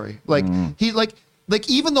so sorry. He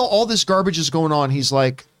even though all this garbage is going on, he's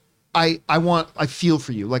like, I feel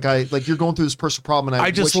for you. You're going through this personal problem, and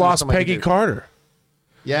I just lost Peggy Carter.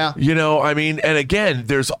 Yeah. And again,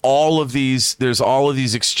 there's all of these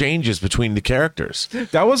exchanges between the characters.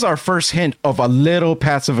 That was our first hint of a little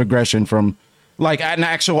passive aggression from an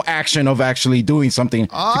actual action of actually doing something.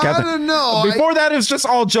 I don't know. Before that, it was just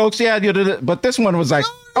all jokes. Yeah, but this one was I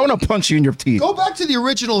want to punch you in your teeth. Go back to the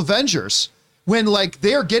original Avengers when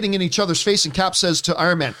they're getting in each other's face, and Cap says to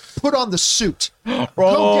Iron Man, "Put on the suit."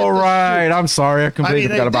 Oh, right. Suit. I'm sorry. I completely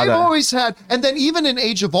forgot about that. They've always had, and then even in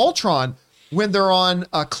Age of Ultron, when they're on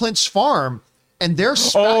Clint's farm and they're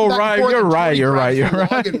You're right.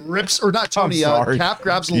 And rips, or not Tony, Cap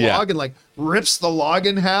grabs the log and rips the log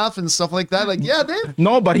in half and stuff like that.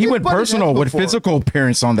 But he went personal with physical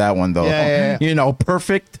appearance on that one though. Yeah.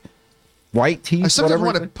 Perfect white teeth. I sometimes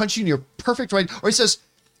want to punch you in your perfect white. Or he says,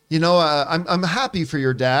 I'm happy for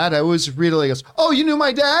your dad. I was really goes, oh, you knew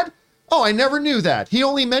my dad? Oh, I never knew that. He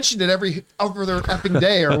only mentioned it over their effing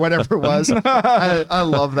day or whatever it was. I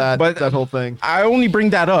love that, that whole thing. I only bring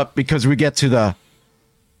that up because we get to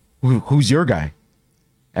who's your guy?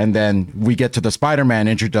 And then we get to the Spider-Man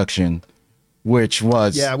introduction, which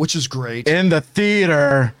is great. In the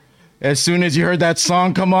theater, as soon as you heard that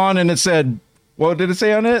song come on and it said, what did it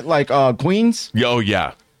say on it? Queens? Oh,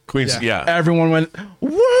 yeah. Queens, yeah. Everyone went,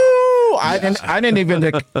 woo! I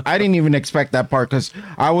didn't even expect that part because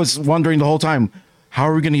I was wondering the whole time, how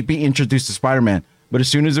are we going to be introduced to Spider-Man? But as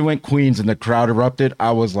soon as it went Queens and the crowd erupted,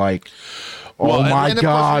 I was like, oh my and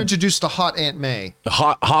God. We're introduced to Hot Aunt May.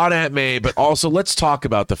 Hot Aunt May, but also let's talk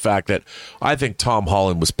about the fact that I think Tom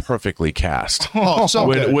Holland was perfectly cast. Oh, so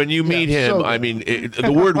when you meet him, so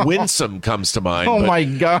the word winsome comes to mind. My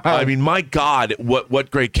God. My God,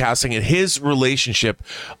 what great casting, and his relationship,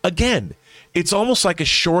 again, it's almost like a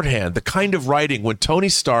shorthand, the kind of writing when Tony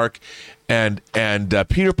Stark and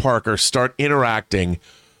Peter Parker start interacting.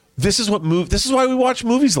 This is why we watch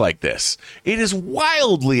movies like this. It is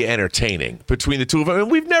wildly entertaining between the two of them.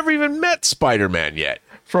 And we've never even met Spider-Man yet.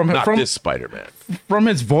 From this Spider-Man. From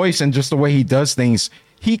his voice and just the way he does things,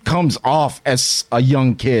 he comes off as a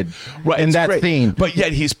young kid in that scene. But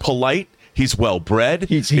yet he's polite. He's well-bred.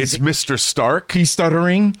 It's Mr. Stark. He's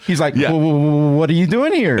stuttering. He's like, yeah. What are you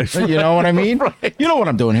doing here? You know what I mean? Right. You know what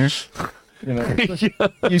I'm doing here.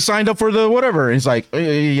 You signed up for the whatever. He's like,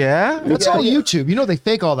 yeah. That's all YouTube. They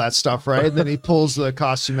fake all that stuff, right? And then he pulls the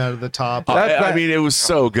costume out of the top. It was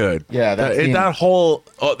so good. Yeah,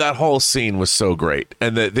 that whole scene was so great,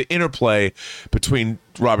 and the interplay between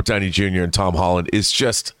Robert Downey Jr. and Tom Holland is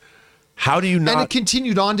just. How do you not? And it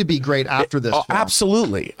continued on to be great after this. Oh,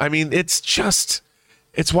 absolutely.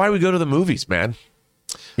 It's why we go to the movies, man.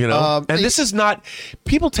 And this is not.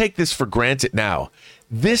 People take this for granted now.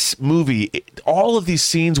 This movie, all of these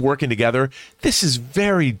scenes working together, this is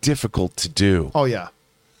very difficult to do. Oh, yeah.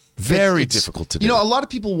 Very difficult to do. A lot of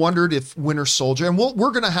people wondered if Winter Soldier, and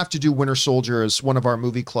we're going to have to do Winter Soldier as one of our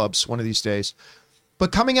movie clubs one of these days.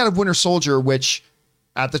 But coming out of Winter Soldier, which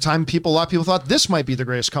at the time, a lot of people thought this might be the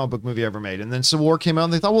greatest comic book movie ever made. And then Civil War came out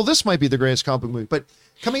and they thought, well, this might be the greatest comic book movie. But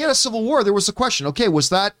coming out of Civil War, there was the question, okay, was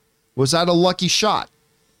that a lucky shot?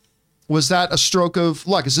 Was that a stroke of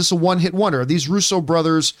luck? Is this a one-hit wonder? Are these Russo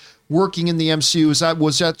brothers working in the MCU?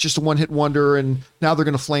 Was that just a one-hit wonder and now they're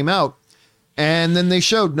going to flame out? And then they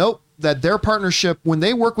showed, nope, that their partnership, when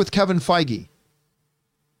they work with Kevin Feige,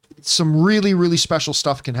 some really, really special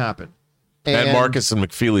stuff can happen. And Marcus and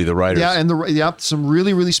McFeely, the writers. Yeah, and some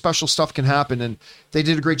really, really special stuff can happen, and they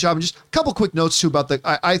did a great job. And just a couple quick notes too about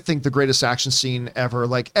I think the greatest action scene ever.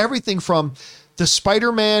 Like everything from the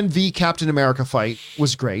Spider-Man v Captain America fight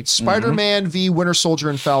was great. Spider-Man v Winter Soldier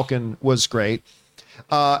and Falcon was great.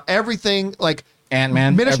 Everything like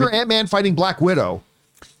Ant-Man, miniature Ant-Man fighting Black Widow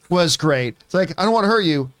was great. It's like, I don't want to hurt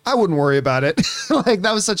you. I wouldn't worry about it. Like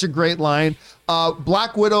that was such a great line.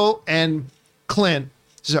 Black Widow and Clint.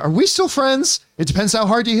 Are we still friends? It depends how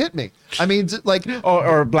hard you hit me. I mean, like,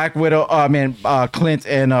 or Black Widow. Clint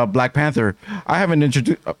and Black Panther. I haven't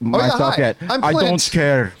introduced myself yet. I don't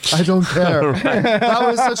care. I don't care. That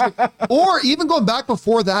was such a. Or even going back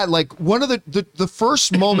before that, like one of the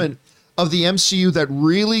first moment of the MCU that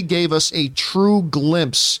really gave us a true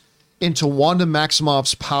glimpse into Wanda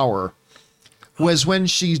Maximoff's power was when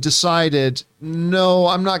she decided, no,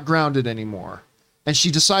 I'm not grounded anymore. And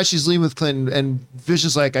she decides she's leaving with Clinton, and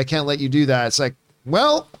Vision's like, I can't let you do that. It's like,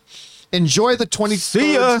 well, enjoy the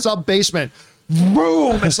 23rd sub basement.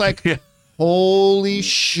 Boom! It's like, holy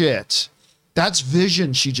shit. That's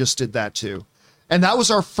Vision she just did that to. And that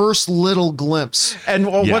was our first little glimpse. And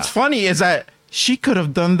what's funny is that she could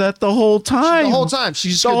have done that the whole time. The whole time. She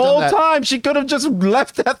just the whole time. She could have just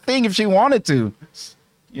left that thing if she wanted to.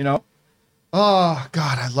 You know? Oh,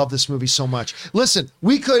 God, I love this movie so much. Listen,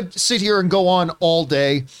 we could sit here and go on all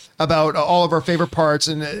day about all of our favorite parts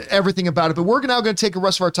and everything about it, but we're now going to take the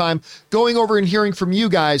rest of our time going over and hearing from you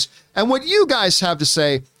guys and what you guys have to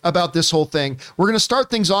say about this whole thing. We're going to start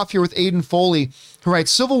things off here with Aiden Foley, who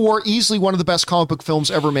writes, Civil War, easily one of the best comic book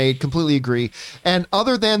films ever made. Completely agree. And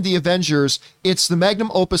other than the Avengers, it's the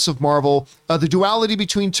magnum opus of Marvel, the duality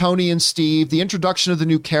between Tony and Steve, the introduction of the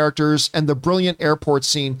new characters, and the brilliant airport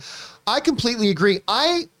scene. I completely agree.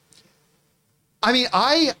 I mean,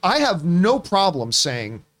 I have no problem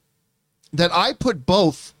saying that I put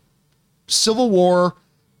both Civil War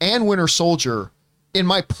and Winter Soldier in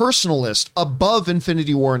my personal list above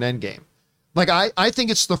Infinity War and Endgame. Like, I think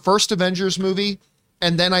it's the first Avengers movie,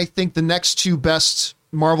 and then I think the next two best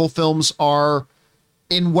Marvel films are,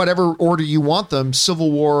 in whatever order you want them,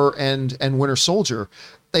 Civil War and Winter Soldier.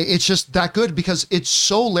 It's just that good because it's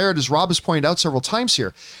so layered, as Rob has pointed out several times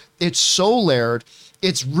here. It's so layered.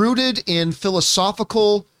 It's rooted in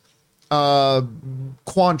philosophical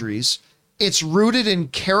quandaries. It's rooted in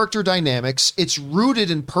character dynamics. It's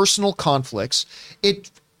rooted in personal conflicts.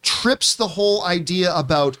 It trips the whole idea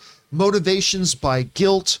about motivations by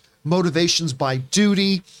guilt, motivations by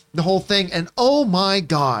duty, the whole thing. And oh my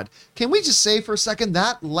God, can we just say for a second,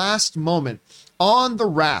 that last moment on the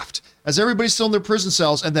raft, as everybody's still in their prison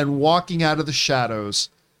cells and then walking out of the shadows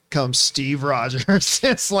comes Steve Rogers.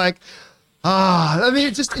 It's like, I mean,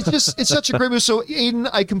 it's such a great movie. So Aiden,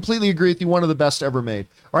 I completely agree with you. One of the best ever made.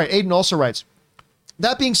 All right. Aiden also writes,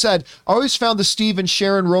 that being said, I always found the Steve and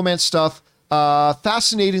Sharon romance stuff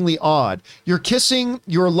fascinatingly odd. You're kissing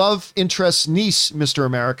your love interest's niece, Mr.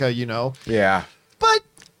 America, you know? Yeah. But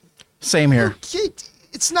same here.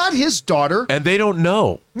 It's not his daughter. And they don't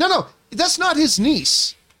know. No, that's not his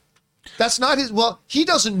niece. That's not his, well, he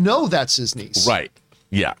doesn't know that's his niece. Right.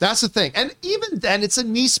 Yeah. That's the thing. And even then, it's a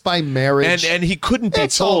niece by marriage. And he couldn't be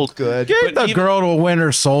it's told. All good. Give the girl to a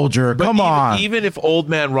Winter Soldier. Come on. Even if Old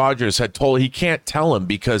Man Rogers had told, he can't tell him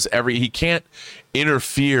because he can't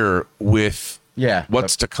interfere with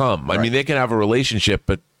what's to come. Right. I mean, they can have a relationship,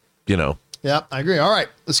 but, you know. Yeah, I agree. All right,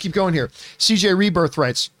 let's keep going here. CJ Rebirth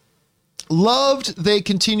writes, loved they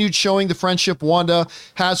continued showing the friendship Wanda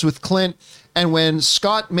has with Clint. And when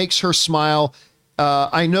Scott makes her smile,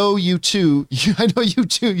 I know you too. I know you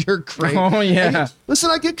too. You're great. Oh, yeah.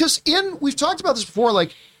 Listen, I get, because we've talked about this before,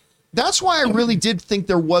 like, that's why I really did think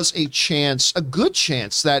there was a good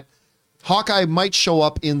chance that Hawkeye might show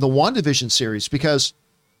up in the WandaVision series, because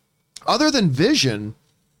other than Vision,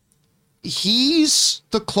 he's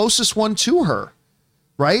the closest one to her,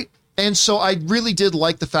 right? And so I really did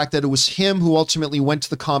like the fact that it was him who ultimately went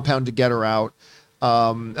to the compound to get her out.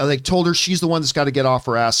 They told her she's the one that's got to get off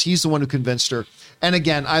her ass. He's the one who convinced her. And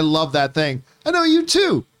again, I love that thing. I know you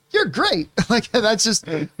too. You're great. Like, that's just,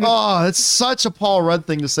 that's such a Paul Rudd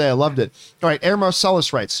thing to say. I loved it. All right. Air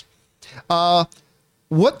Marcellus writes,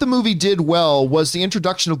 what the movie did well was the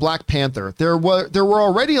introduction of Black Panther. There were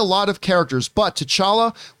already a lot of characters, but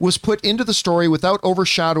T'Challa was put into the story without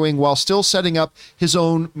overshadowing while still setting up his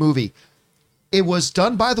own movie. It was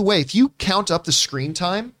done, by the way, if you count up the screen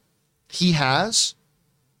time he has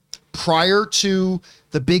prior to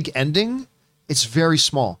the big ending, it's very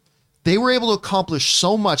small. They were able to accomplish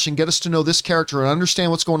so much and get us to know this character and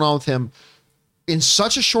understand what's going on with him in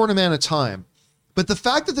such a short amount of time. But the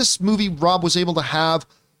fact that this movie, Rob, was able to have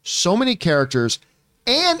so many characters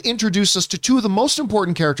and introduce us to two of the most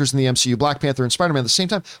important characters in the MCU, Black Panther and Spider-Man, at the same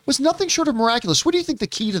time, was nothing short of miraculous. What do you think the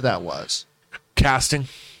key to that was? Casting.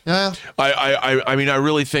 Yeah. I mean, I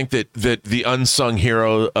really think that the unsung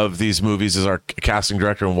hero of these movies is our casting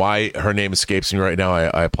director, and why her name escapes me right now,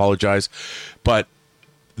 I apologize. But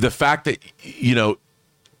the fact that, you know,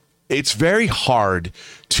 it's very hard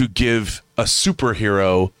to give a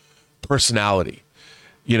superhero personality.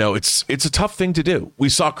 You know, it's a tough thing to do. We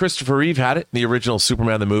saw Christopher Reeve had it in the original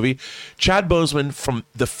Superman the movie. Chad Boseman, from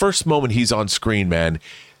the first moment he's on screen, man,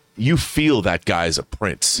 you feel that guy's a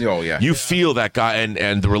prince. Oh, yeah. You feel that guy,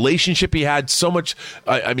 and the relationship he had so much.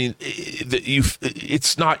 I mean,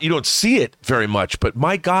 it's not, you don't see it very much, but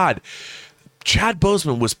my God, Chad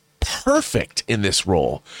Boseman was perfect in this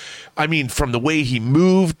role. I mean, from the way he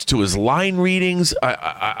moved to his line readings,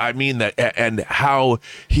 I mean that, and how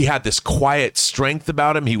he had this quiet strength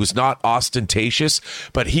about him. He was not ostentatious,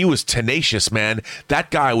 but he was tenacious, man.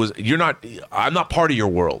 That guy was. I'm not part of your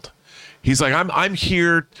world. He's like, I'm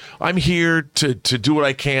here to do what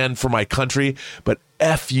I can for my country, but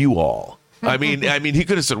F you all. I mean, he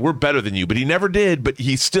could have said, we're better than you, but he never did. But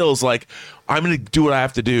he still is like, I'm going to do what I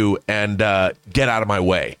have to do and get out of my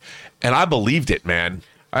way. And I believed it, man.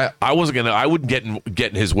 I wouldn't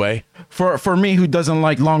get in his way. For me, who doesn't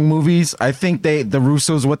like long movies, I think the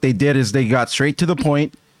Russos, what they did is they got straight to the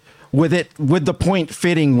point with the point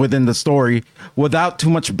fitting within the story without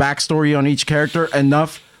too much backstory on each character,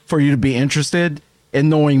 enough for you to be interested in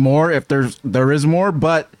knowing more if there is more.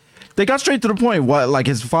 But they got straight to the point. What, like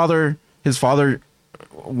his father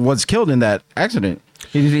was killed in that accident.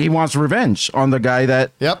 He wants revenge on the guy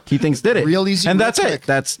that he thinks did it. Real easy, and real that's quick. it.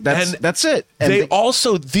 That's it. And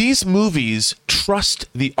these movies trust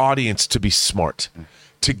the audience to be smart,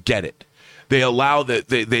 to get it. They allow that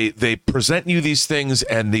they present you these things,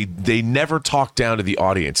 and they never talk down to the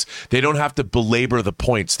audience. They don't have to belabor the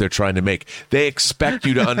points they're trying to make. They expect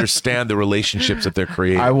you to understand the relationships that they're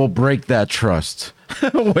creating. I will break that trust.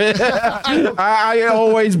 I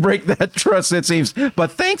always break that trust, it seems.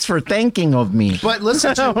 But thanks for thinking of me. But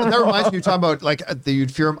listen, that reminds me, you're talking about like the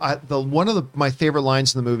Fury. One of my favorite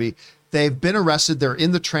lines in the movie. They've been arrested. They're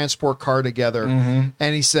in the transport car together,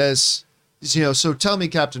 and he says, "You know, so tell me,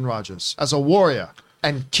 Captain Rogers, as a warrior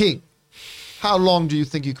and king, how long do you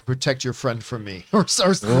think you can protect your friend from me?" Or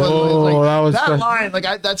that line, like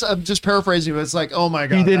I'm just paraphrasing, but it's like, oh my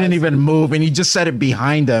God. He didn't even move, and he just said it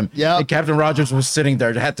behind him. Yeah. And Captain Rogers was sitting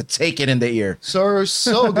there, had to take it in the ear. So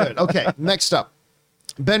good. Okay, next up.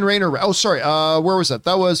 Ben Rayner. Oh, sorry. Where was that?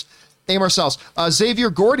 That was A. Marcel's. Xavier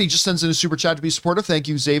Gordy just sends in a super chat to be supportive. Thank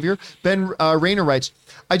you, Xavier. Ben Rayner writes,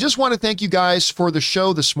 I just want to thank you guys for the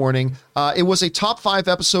show this morning. It was a top 5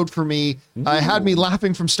 episode for me. It had me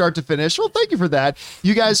laughing from start to finish. Well, thank you for that.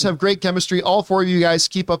 You guys have great chemistry. All 4 of you guys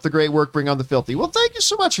keep up the great work. Bring on the filthy. Well, thank you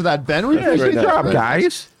so much for that, Ben. Good job,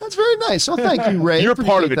 guys. That's very nice. Well, thank you, Ray. You're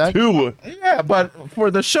part of it too. Yeah, but for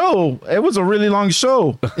the show, it was a really long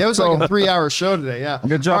show. Yeah, it was like a 3-hour show today. Yeah.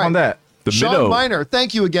 Good job on that. Sean Miner,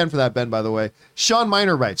 thank you again for that, Ben, by the way. Sean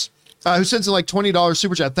Miner writes, who sends in like $20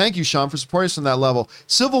 super chat. Thank you, Sean, for supporting us on that level.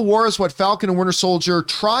 Civil War is what Falcon and Winter Soldier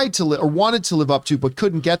tried to or wanted to live up to, but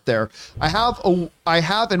couldn't get there. I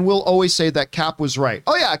have and will always say that Cap was right.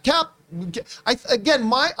 Oh yeah, Cap.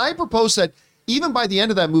 I propose that even by the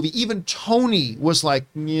end of that movie, even Tony was like,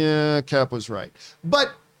 yeah, Cap was right.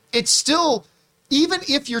 But it's still, even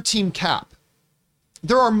if you're Team Cap,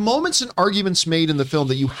 there are moments and arguments made in the film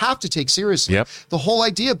that you have to take seriously. Yep. The whole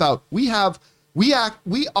idea about we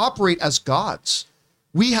operate as gods.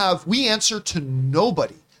 We answer to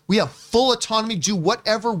nobody. We have full autonomy, do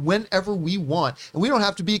whatever, whenever we want, and we don't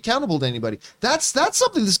have to be accountable to anybody. That's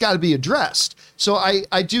something that's got to be addressed. So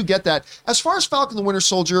I do get that. As far as Falcon the Winter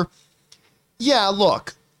Soldier, yeah,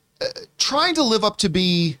 look, trying to live up to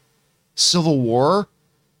be Civil War,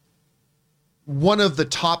 one of the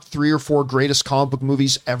top 3 or 4 greatest comic book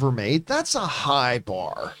movies ever made, that's a high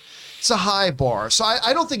bar. It's a high bar. So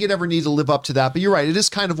I don't think it ever needed to live up to that. But you're right. It is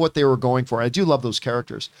kind of what they were going for. I do love those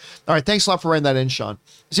characters. All right. Thanks a lot for writing that in, Sean.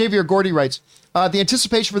 Xavier Gordy writes, the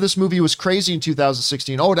anticipation for this movie was crazy in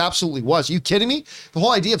 2016. Oh, it absolutely was. Are you kidding me? The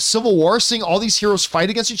whole idea of Civil War, seeing all these heroes fight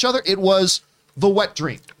against each other, it was the wet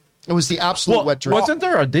dream. It was the absolute wet dream. Wasn't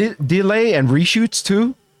there a delay and reshoots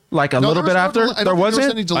too? Like a little bit after? There wasn't?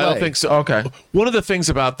 Any delay. I don't think so. Okay. One of the things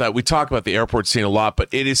about that, we talk about the airport scene a lot, but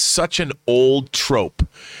it is such an old trope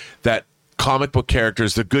that comic book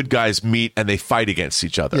characters, the good guys, meet and they fight against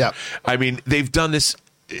each other. Yeah. I mean, they've done this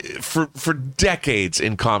for decades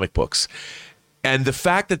in comic books. And the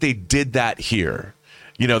fact that they did that here,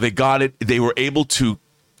 you know, they got it, they were able to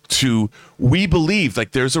we believe,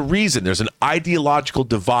 like, there's a reason, there's an ideological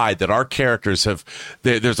divide that our characters have.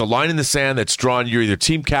 There's a line in the sand that's drawn. You're either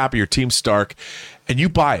Team Cap or you're Team Stark, and you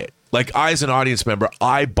buy it. Like, I, as an audience member,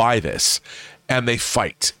 I buy this. And they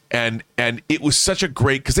fight. And it was such a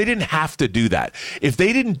great, because they didn't have to do that. If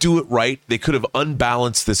they didn't do it right, they could have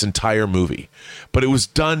unbalanced this entire movie. But it was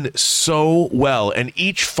done so well. And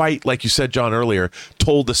each fight, like you said, John, earlier,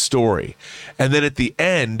 told a story. And then at the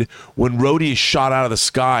end, when Rhodey is shot out of the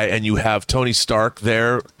sky and you have Tony Stark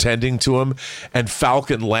there tending to him, and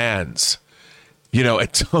Falcon lands. You know,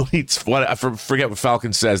 and Tony, I forget what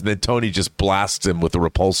Falcon says, and then Tony just blasts him with a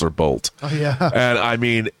repulsor bolt. Oh, yeah. And I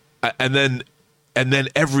mean, and then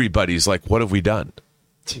everybody's like, what have we done?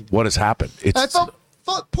 What has happened? I thought,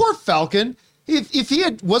 poor Falcon. If he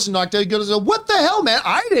wasn't knocked out, he'd go to say, what the hell, man?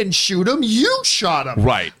 I didn't shoot him. You shot him.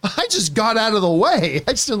 Right. I just got out of the way.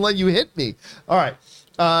 I just didn't let you hit me. All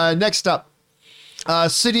right. Next up.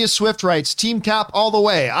 Sidious Swift writes, Team Cap all the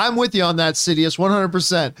way. I'm with you on that, Sidious,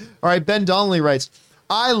 100%. All right, Ben Donnelly writes,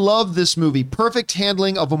 I love this movie. Perfect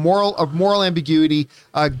handling of moral ambiguity.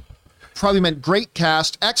 Probably meant great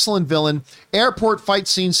cast, excellent villain. Airport fight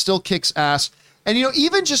scene still kicks ass. And, you know,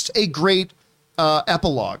 even just a great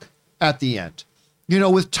epilogue at the end. You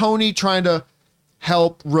know, with Tony trying to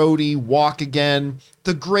help Rhodey walk again.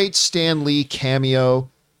 The great Stan Lee cameo.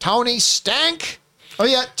 Tony Stank. Oh,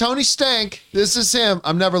 yeah, Tony Stank. This is him.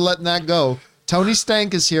 I'm never letting that go. Tony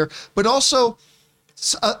Stank is here. But also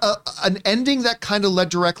an ending that kind of led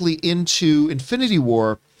directly into Infinity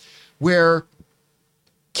War, where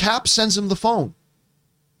Cap sends him the phone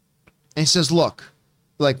and he says, look,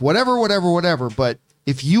 like, whatever, but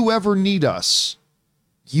if you ever need us,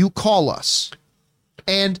 you call us.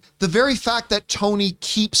 And the very fact that Tony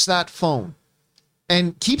keeps that phone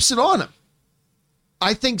and keeps it on him,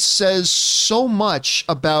 I think says so much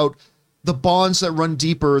about the bonds that run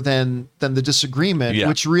deeper than the disagreement,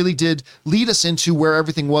 which really did lead us into where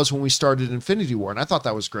everything was when we started Infinity War. And I thought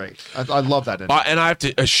that was great. I love that. And I have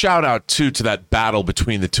to a shout out too to that battle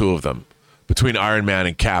between the two of them, between Iron Man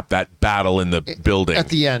and Cap, that battle in the building at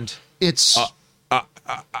the end. It's,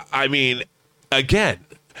 I mean, again,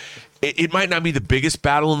 it might not be the biggest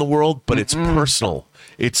battle in the world, but it's personal.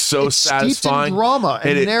 It's so satisfying. Steeped in drama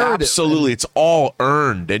and narrative. Absolutely. It's all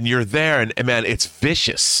earned, and you're there, and man, it's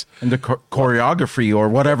vicious. And the choreography or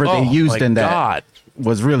whatever they used in that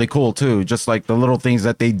was really cool, too. Just like the little things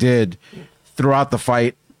that they did throughout the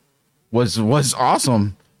fight was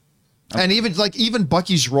awesome. And even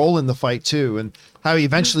Bucky's role in the fight, too, and how he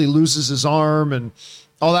eventually loses his arm and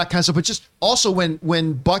all that kind of stuff. But just also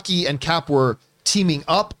when Bucky and Cap were teaming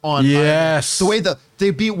up on the way they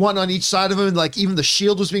beat one on each side of him, and like even the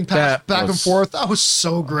shield was being passed back and forth. That was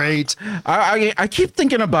so great. I keep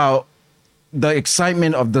thinking about the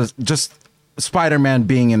excitement of the just Spider-Man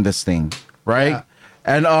being in this thing, right? Yeah.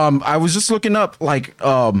 And I was just looking up like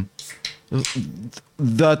the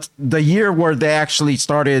year where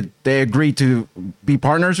they agreed to be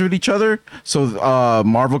partners with each other, so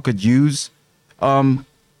Marvel could use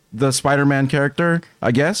the Spider-Man character,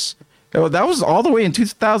 I guess. That was all the way in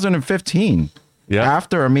 2015. Yeah.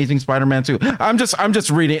 After Amazing Spider-Man 2. I'm just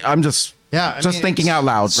reading. I'm just thinking out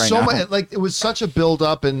loud right now. Like, it was such a build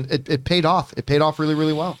up, and it paid off. It paid off really,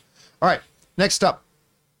 really well. All right. Next up,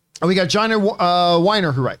 we got John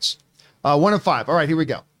Weiner who writes 1 of 5. All right, here we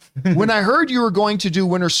go. When I heard you were going to do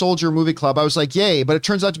Winter Soldier Movie Club, I was like, yay, but it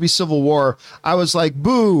turns out to be Civil War. I was like,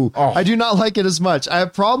 boo. Oh. I do not like it as much. I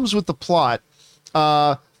have problems with the plot.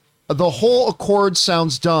 The whole Accord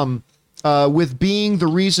sounds dumb. With being the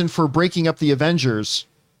reason for breaking up the Avengers.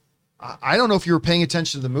 I don't know if you were paying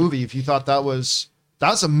attention to the movie, if you thought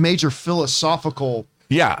that's a major philosophical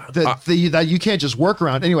that you can't just work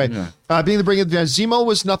around. Anyway, being the breaking up the Avengers, Zemo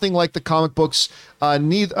was nothing like the comic books.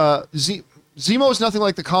 Zemo is nothing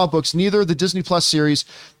like the comic books, neither the Disney Plus series.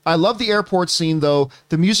 I love the airport scene, though.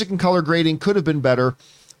 The music and color grading could have been better.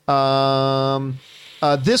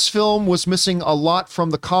 This film was missing a lot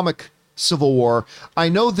from the comic Civil War. I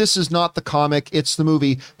know this is not the comic, it's the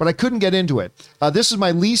movie, but I couldn't get into it. This is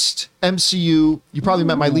my least MCU, you probably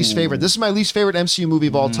meant my least favorite. This is my least favorite MCU movie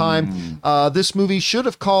of all time. This movie should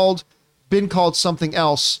have been called something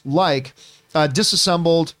else, like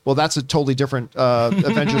Disassembled. Well, that's a totally different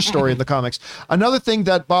Avengers story in the comics. Another thing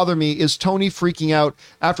that bothered me is Tony freaking out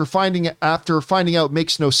after finding out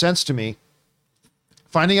makes no sense to me.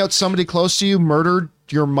 Finding out somebody close to you murdered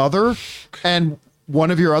your mother and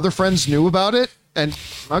one of your other friends knew about it. And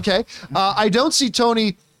okay. I don't see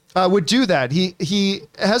Tony would do that. He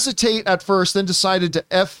hesitate at first, then decided to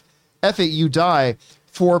F it, you die,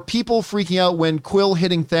 for people freaking out when Quill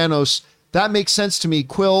hitting Thanos That makes sense to me.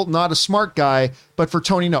 Quill, not a smart guy, but for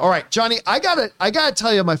Tony, no. All right, Johnny, I gotta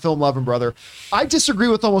tell you, my film loving brother, I disagree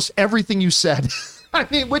with almost everything you said. I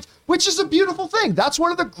mean, which is a beautiful thing. That's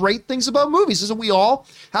one of the great things about movies, is that we all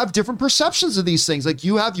have different perceptions of these things. Like,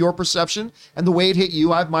 you have your perception and the way it hit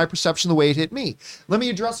you. I have my perception, the way it hit me. Let me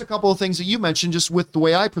address a couple of things that you mentioned just with the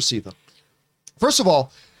way I perceive them. First of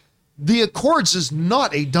all, the Accords is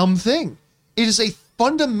not a dumb thing. It is a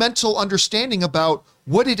fundamental understanding about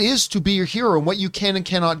what it is to be your hero and what you can and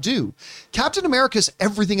cannot do. Captain America is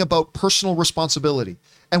everything about personal responsibility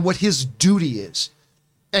and what his duty is.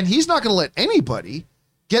 And he's not going to let anybody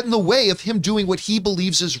get in the way of him doing what he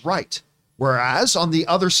believes is right. Whereas on the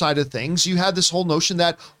other side of things, you had this whole notion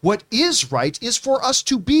that what is right is for us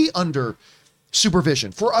to be under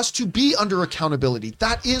supervision, for us to be under accountability.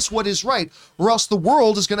 That is what is right, or else the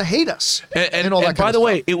world is going to hate us. And all that. And by the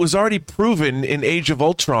way, it was already proven in Age of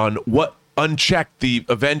Ultron what unchecked the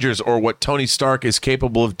Avengers, or what Tony Stark is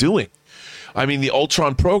capable of doing. I mean, the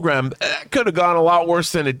Ultron program could have gone a lot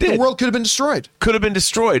worse than it did. The world could have been destroyed. Could have been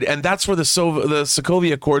destroyed. And that's where the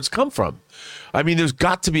Sokovia Accords come from. I mean, there's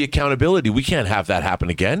got to be accountability. We can't have that happen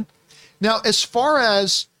again. Now, as far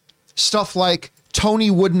as stuff like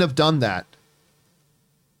Tony wouldn't have done that,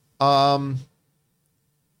 have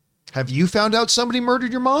you found out somebody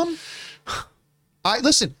murdered your mom?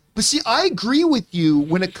 Listen, but see, I agree with you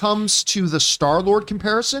when it comes to the Star-Lord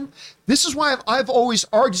comparison. This is why I've always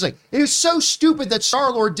argued, like, it was so stupid that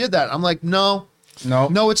Star-Lord did that. I'm like, no,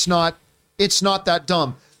 it's not. It's not that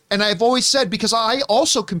dumb. And I've always said, because I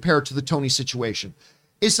also compare it to the Tony situation,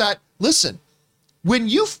 is that, listen, when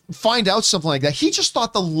you find out something like that, he just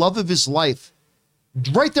thought the love of his life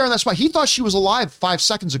right there in that spot. He thought she was alive 5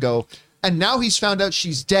 seconds ago, and now he's found out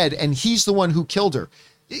she's dead, and he's the one who killed her.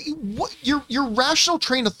 Your rational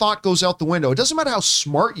train of thought goes out the window. It doesn't matter how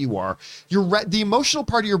smart you are. The emotional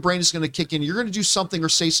part of your brain is going to kick in. You're going to do something or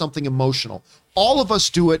say something emotional. All of us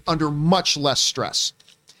do it under much less stress.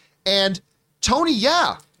 And Tony,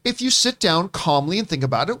 yeah, if you sit down calmly and think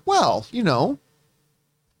about it, well,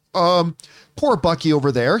 poor Bucky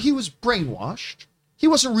over there, he was brainwashed. He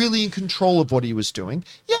wasn't really in control of what he was doing.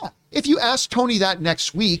 Yeah, if you ask Tony that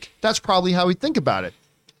next week, that's probably how he'd think about it.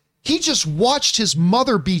 He just watched his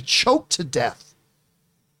mother be choked to death.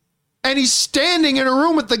 And he's standing in a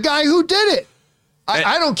room with the guy who did it.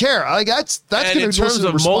 I don't care. That's going to be in terms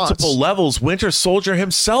of multiple levels, Winter Soldier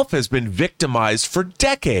himself has been victimized for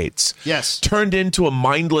decades. Yes. Turned into a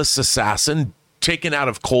mindless assassin, taken out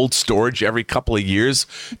of cold storage every couple of years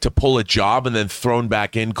to pull a job, and then thrown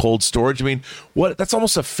back in cold storage. I mean, that's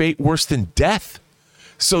almost a fate worse than death.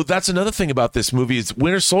 So that's another thing about this movie, is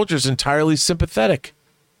Winter Soldier is entirely sympathetic.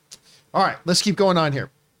 All right, let's keep going on here.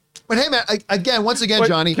 But hey, man, once again,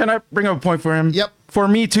 Johnny. Can I bring up a point for him? Yep. For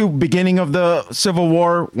me, too, beginning of the Civil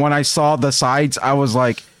War, when I saw the sides, I was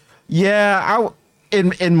like, yeah,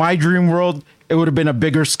 in my dream world, it would have been a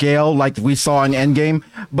bigger scale like we saw in Endgame.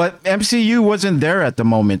 But MCU wasn't there at the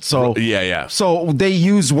moment. So yeah. So they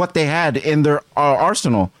used what they had in their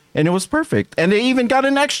arsenal, and it was perfect. And they even got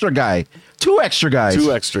an extra guy. Two extra guys.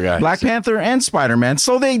 Black Panther and Spider-Man.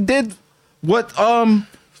 So they did what...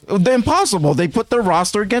 the impossible. They put their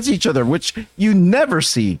roster against each other, which you never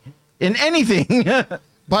see in anything.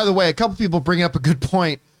 By the way, a couple people bring up a good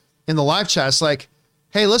point in the live chat. It's like,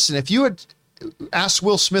 hey, listen, if you had asked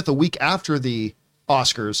Will Smith a week after the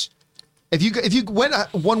Oscars, if you went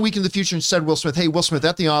 1 week in the future and said, Will Smith, hey, Will Smith,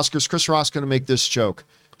 at the Oscars, Chris Rock's going to make this joke,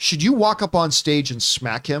 should you walk up on stage and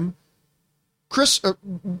smack him?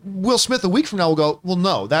 Will Smith a week from now will go, well,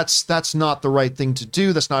 no, that's not the right thing to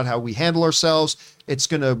do. That's not how we handle ourselves. It's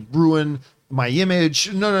going to ruin my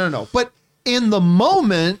image. No. But in the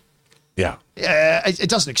moment, yeah, it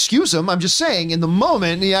doesn't excuse him. I'm just saying, in the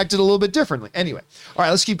moment, he acted a little bit differently. Anyway, all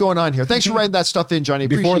right, let's keep going on here. Thanks for writing that stuff in, Johnny.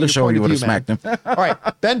 Before the show, you would have smacked him. All right,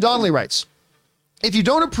 Ben Donnelly writes, if you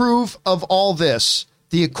don't approve of all this,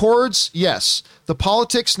 the Accords, yes. The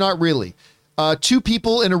politics, not really. 2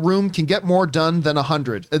 people in a room can get more done than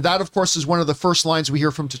 100. That, of course, is one of the first lines we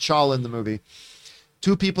hear from T'Challa in the movie.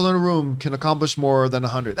 2 people in a room can accomplish more than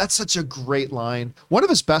 100. That's such a great line. One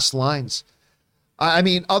of his best lines. I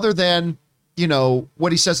mean, other than,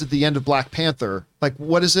 what he says at the end of Black Panther. Like,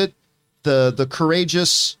 what is it? The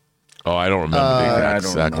courageous... Oh, I don't remember the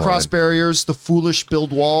exact cross barriers, the foolish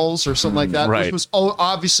build walls, or something like that, right. Which was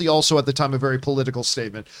obviously also at the time a very political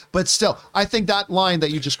statement. But still, I think that line that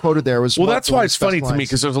you just quoted there was that's why it's funny to me,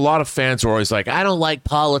 because there's a lot of fans who are always like, I don't like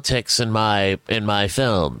politics in my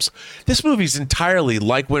films. This movie's entirely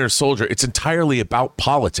like Winter Soldier. It's entirely about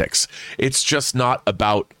politics. It's just not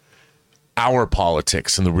about our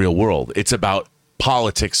politics in the real world. It's about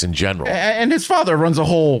politics in general. And his father runs a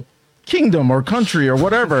whole kingdom or country or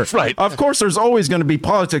whatever. Right. Of course, there's always going to be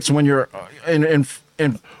politics when you're in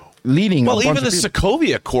leading. Well, even the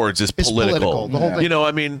Sokovia Accords is political. The whole thing. You know,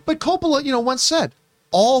 I mean, but Coppola, once said,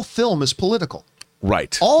 all film is political.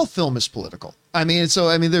 right. All film is political. I mean,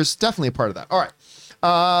 there's definitely a part of that. All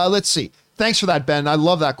right. Let's see. Thanks for that, Ben. I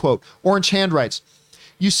love that quote. Orange Hand writes,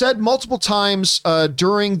 you said multiple times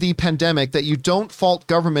during the pandemic that you don't fault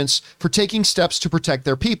governments for taking steps to protect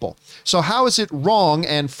their people. So how is it wrong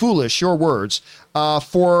and foolish, your words,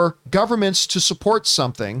 for governments to support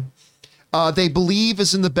something they believe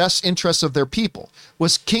is in the best interests of their people?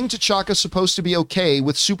 Was King T'Chaka supposed to be okay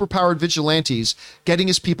with superpowered vigilantes getting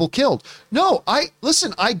his people killed? No, I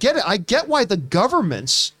get it. I get why the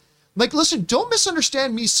governments, don't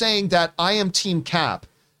misunderstand me saying that I am Team Cap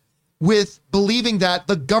with believing that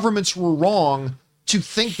the governments were wrong to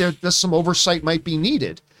think that some oversight might be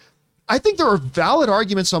needed. I think there are valid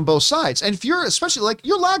arguments on both sides. And if you're, especially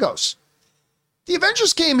you're Lagos, the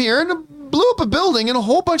Avengers came here and blew up a building and a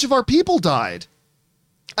whole bunch of our people died.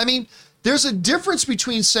 I mean, there's a difference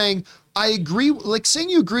between saying, I agree, saying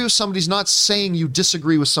you agree with somebody's not saying you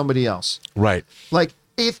disagree with somebody else. Right.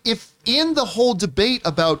 If in the whole debate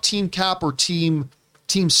about Team Cap or Team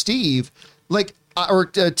Steve, or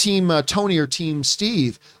Team Tony or Team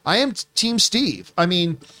Steve, I am Team Steve. I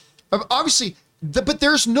mean, obviously, but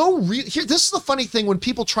there's no real. Here, this is the funny thing when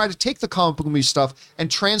people try to take the comic book movie stuff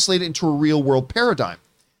and translate it into a real world paradigm.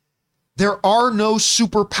 There are no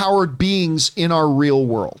superpowered beings in our real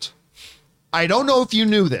world. I don't know if you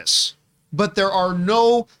knew this, but there are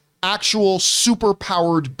no actual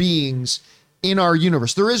superpowered beings in our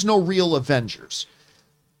universe. There is no real Avengers.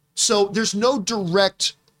 So there's no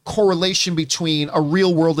direct correlation between a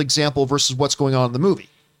real world example versus what's going on in the movie.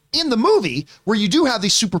 In the movie, where you do have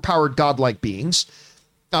these superpowered godlike beings,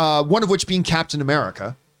 one of which being Captain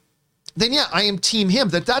America, then yeah, I am Team him.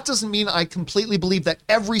 That doesn't mean I completely believe that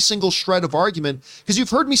every single shred of argument, because you've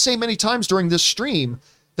heard me say many times during this stream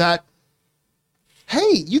that,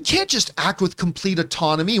 hey, you can't just act with complete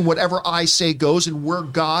autonomy and whatever I say goes and we're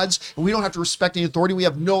gods and we don't have to respect any authority. We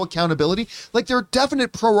have no accountability. There are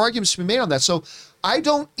definite pro arguments to be made on that. So I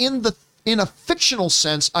don't, in a fictional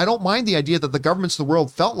sense, I don't mind the idea that the governments of the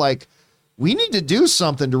world felt like we need to do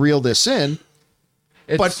something to reel this in.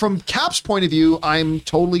 But from Cap's point of view, I'm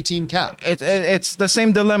totally Team Cap. It's the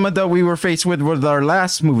same dilemma that we were faced with our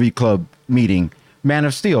last movie club meeting, Man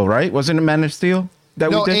of Steel, right? Wasn't it Man of Steel?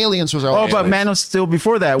 No, Aliens was our Oh, but Man of Steel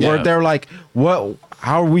before that, where they're like, "What?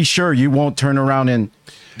 How are we sure you won't turn around and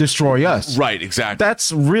destroy us?" Right, exactly.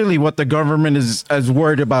 That's really what the government is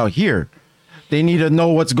worried about here. They need to know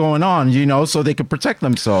what's going on, so they can protect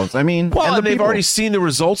themselves. I mean, well, and they've people. already seen the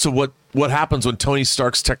results of what happens when Tony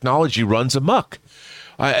Stark's technology runs amok.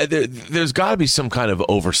 There's got to be some kind of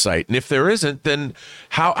oversight, and if there isn't, then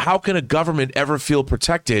how can a government ever feel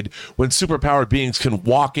protected when superpowered beings can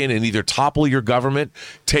walk in and either topple your government,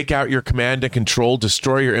 take out your command and control,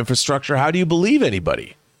 destroy your infrastructure? How do you believe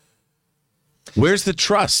anybody? Where's the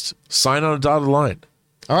trust? Sign on a dotted line.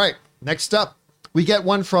 All right, next up, we get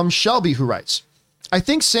one from Shelby who writes, I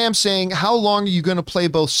think Sam saying, how long are you going to play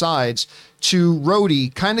both sides to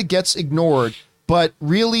Rhodey kind of gets ignored, but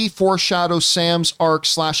really foreshadows Sam's arc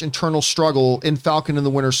 / internal struggle in Falcon and the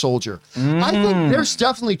Winter Soldier. I think there's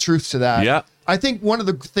definitely truth to that. Yeah. I think one of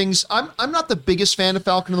the things, I'm not the biggest fan of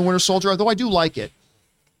Falcon and the Winter Soldier, although I do like it.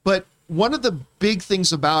 But one of the big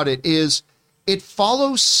things about it is it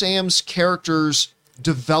follows Sam's character's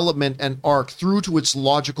development and arc through to its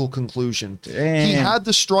logical conclusion. Damn. He had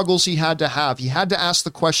the struggles he had to have. He had to ask the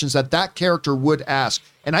questions that character would ask.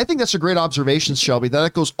 And I think that's a great observation, Shelby, that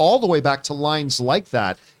it goes all the way back to lines like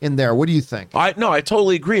that in there. What do you think? I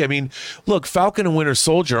totally agree. I mean, look, Falcon and Winter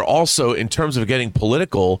Soldier also, in terms of getting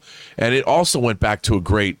political, and it also went back to a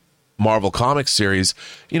great Marvel Comics series.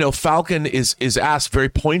 Falcon is asked very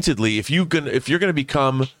pointedly, if you're going to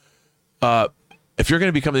become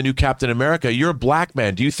the new Captain America, you're a black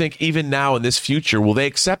man. Do you think even now in this future, will they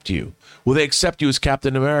accept you? Will they accept you as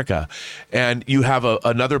Captain America? And you have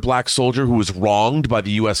another black soldier who was wronged by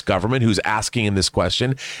the U.S. government who's asking him this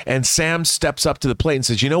question. And Sam steps up to the plate and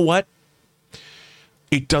says, you know what?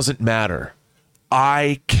 It doesn't matter.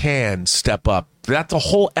 I can step up.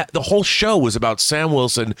 The whole show was about Sam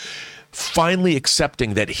Wilson finally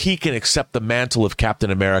accepting that he can accept the mantle of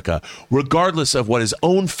Captain America, regardless of what his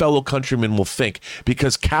own fellow countrymen will think,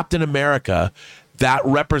 because Captain America, that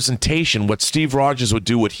representation, what Steve Rogers would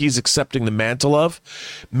do, what he's accepting the mantle of,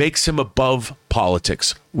 makes him above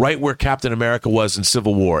politics, right where Captain America was in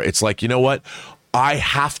Civil War. It's like, you know what? I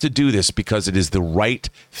have to do this because it is the right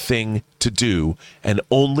thing to do, and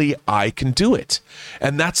only I can do it.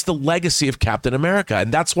 And that's the legacy of Captain America.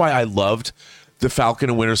 And that's why I loved the Falcon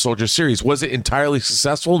and Winter Soldier series. Was it entirely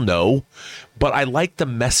successful? No. But I like the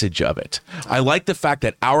message of it. I like the fact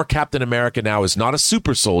that our Captain America now is not a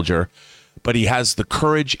super soldier, but he has the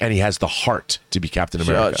courage and he has the heart to be Captain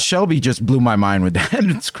America. Shelby just blew my mind with that.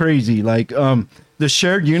 It's crazy. Like, the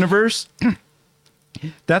shared universe...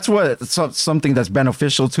 That's what something that's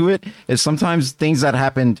beneficial to it is. Sometimes things that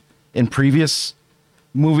happened in previous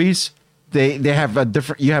movies, they have a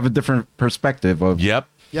different perspective of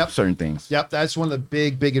certain things. Yep, that's one of the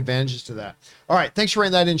big advantages to that. All right, thanks for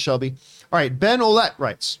writing that in, Shelby. All right, Ben Olette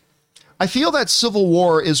writes, I feel that Civil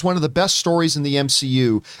War is one of the best stories in the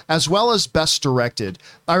MCU, as well as best directed.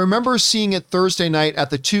 I remember seeing it Thursday night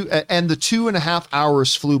at the 2.5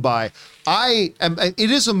 hours flew by.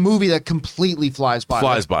 It is a movie that completely flies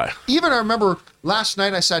by. Even I remember last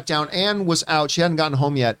night I sat down, Anne was out. She hadn't gotten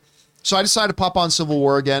home yet. So I decided to pop on Civil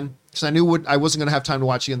War again because I knew I wasn't going to have time to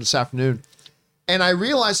watch it again this afternoon. And I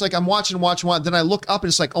realized like I'm watching. Then I look up and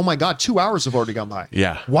it's like, oh my God, 2 hours have already gone by.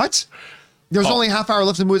 Yeah. What? There's only a half hour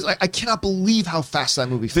left in the movie. Like, I cannot believe how fast that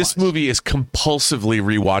movie flies. This movie is compulsively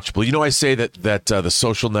rewatchable. You know, I say that The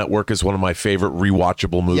Social Network is one of my favorite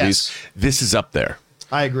rewatchable movies. Yes. This is up there.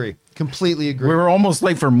 I agree. Completely agree. We were almost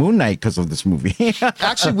late for Moon Knight because of this movie.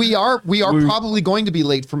 Actually, we are probably going to be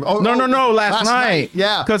late for... No, last night.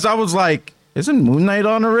 Yeah. Because I was like, isn't Moon Knight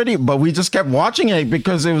on already? But we just kept watching it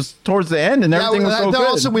because it was towards the end and everything was so good. All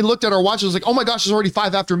of a sudden we looked at our watch and was like, oh my gosh, it's already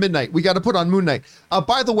 5 after midnight. We got to put on Moon Knight.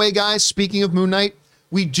 By the way, guys, speaking of Moon Knight,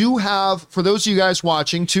 we do have, for those of you guys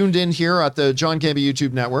watching, tuned in here at the John Campea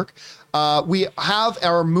YouTube network, we have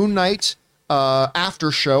our Moon Knight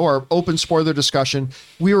after show, our open spoiler discussion.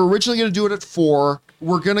 We were originally going to do it at 4.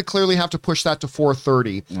 We're going to clearly have to push that to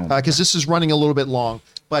 4:30 because this is running a little bit long.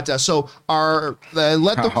 But so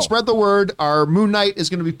spread the word. Our Moon Knight is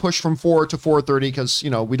going to be pushed from 4 to 4:30 because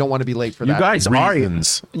we don't want to be late for that.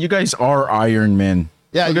 You guys are Iron Men.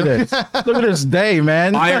 Yeah, look at this. Look at this day,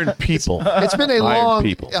 man. Iron people. It's been Iron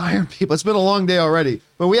people. It's been a long day already,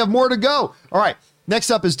 but we have more to go. All right. Next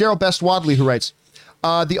up is Daryl Best Wadley, who writes,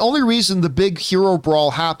 the only reason the big hero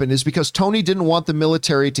brawl happened is because Tony didn't want the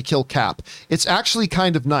military to kill Cap. It's actually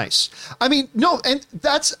kind of nice. I mean, no, and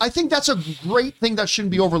I think that's a great thing that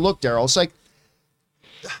shouldn't be overlooked, Daryl. It's like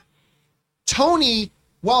Tony,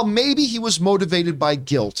 while maybe he was motivated by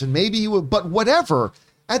guilt and maybe but whatever,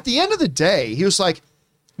 at the end of the day, he was like,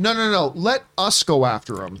 no, let us go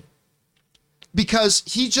after him. Because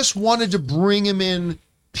he just wanted to bring him in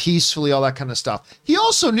peacefully, all that kind of stuff. He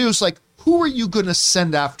also knew, it's like, who are you going to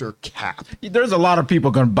send after Cap? There's a lot of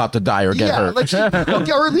people about to die or get hurt.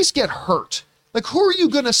 Or at least get hurt. Like, who are you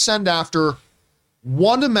going to send after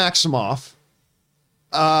Wanda Maximoff,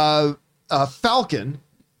 Falcon,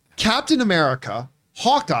 Captain America,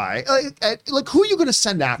 Hawkeye? Like, who are you going to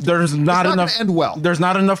send after? There's not enough. End well. There's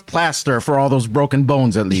not enough plaster for all those broken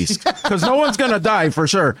bones, at least, because no one's going to die for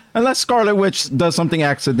sure, unless Scarlet Witch does something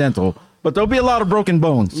accidental. But there'll be a lot of broken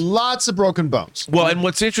bones. Lots of broken bones. Well, and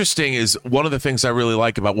what's interesting is one of the things I really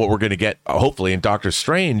like about what we're going to get, hopefully, in Doctor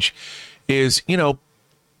Strange is,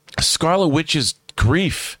 Scarlet Witch's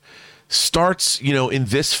grief starts, in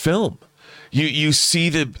this film. You see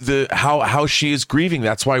the how she is grieving.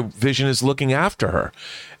 That's why Vision is looking after her.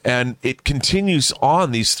 And it continues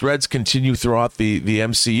on. These threads continue throughout the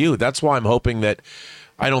MCU. That's why I'm hoping that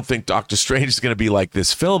I don't think Doctor Strange is going to be like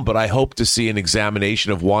this film, but I hope to see an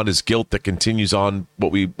examination of Wanda's guilt that continues on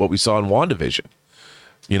what we saw in WandaVision.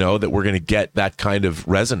 That we're going to get that kind of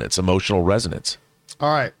resonance, emotional resonance.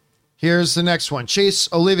 All right. Here's the next one. Chase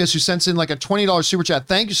Olivius, who sends in like a $20 super chat.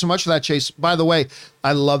 Thank you so much for that, Chase. By the way,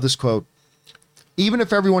 I love this quote. Even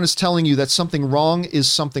if everyone is telling you that something wrong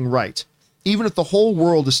is something right, even if the whole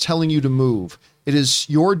world is telling you to move, it is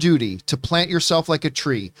your duty to plant yourself like a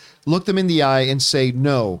tree, look them in the eye and say,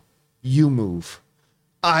 no, you move.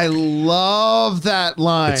 I love that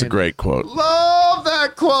line. It's a great quote. Love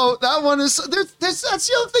that quote. That one is, that's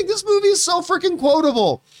the other thing. This movie is so freaking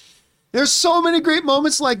quotable. There's so many great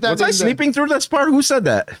moments like that. Was I sleeping through this part? Who said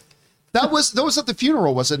that? That was at the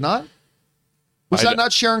funeral, was it not? Was that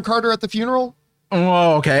not Sharon Carter at the funeral?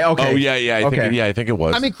 Oh, okay. Oh, yeah. I think it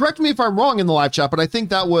was. I mean, correct me if I'm wrong in the live chat, but I think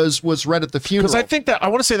that was read at the funeral. Because I think I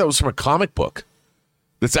want to say that was from a comic book.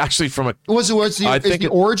 That's actually from a. Was the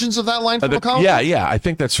origins of that line from a comic? Yeah. I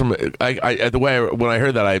think that's from. When I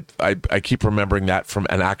heard that, I keep remembering that from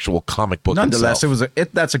an actual comic book. Nonetheless,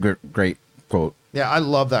 that's a great quote. Yeah, I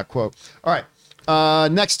love that quote. All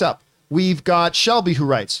right. Next up, we've got Shelby, who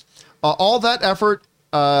writes, all that effort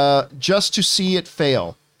just to see it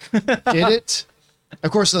fail. Did it?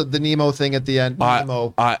 Of course, the Nemo thing at the end.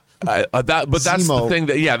 Nemo. That's Zemo. the thing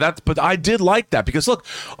but I did like that because look,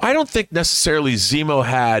 I don't think necessarily Zemo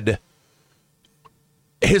had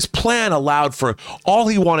his plan allowed for all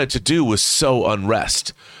he wanted to do was sow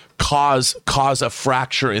unrest, cause a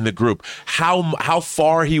fracture in the group. How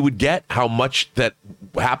far he would get, how much that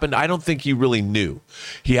happened, I don't think he really knew.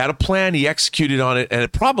 He had a plan, he executed on it, and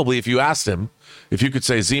it probably, if you asked him, if you could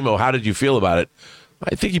say, Zemo, how did you feel about it?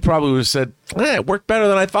 I think he probably would have said, it worked better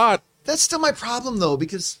than I thought. That's still my problem, though,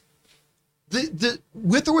 because the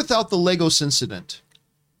with or without the Lagos incident,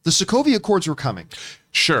 the Sokovia Accords were coming.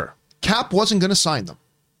 Sure. Cap wasn't going to sign them.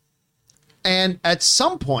 And at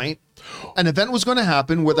some point, an event was going to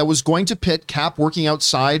happen where that was going to pit Cap working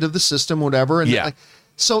outside of the system, whatever. And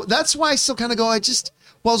so that's why I still kind of go,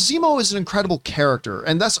 well, Zemo is an incredible character.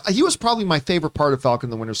 And he was probably my favorite part of Falcon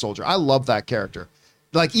and the Winter Soldier. I love that character.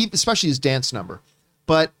 Like, especially his dance number.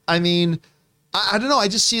 But I mean, I don't know. I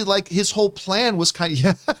just see like his whole plan was kind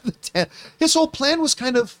of, his whole plan was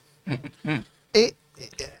kind of,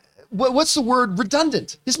 what's the word?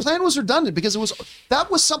 Redundant. His plan was redundant because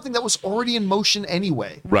that was something that was already in motion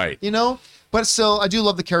anyway. Right. You know, but still, I do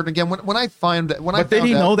love the character. Again, when I find that, But did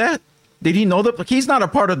he know that? Did he know that? He's not a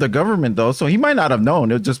part of the government, though, so he might not have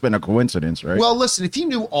known. It's just been a coincidence, right? Well, listen, if he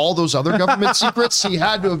knew all those other government secrets, he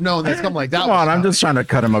had to have known that something like that. Come on, I'm just trying to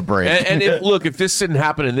cut him a break. And if this didn't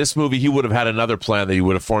happen in this movie, he would have had another plan that he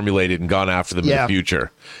would have formulated and gone after them in the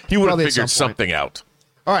future. He would Probably have figured something out.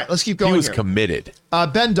 All right, let's keep going. He was here. committed.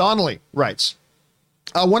 Ben Donnelly writes,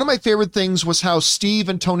 one of my favorite things was how Steve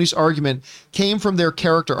and Tony's argument came from their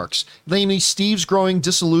character arcs, namely Steve's growing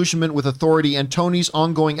disillusionment with authority and Tony's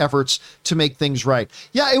ongoing efforts to make things right.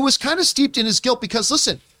 Yeah, it was kind of steeped in his guilt because,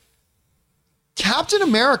 listen, Captain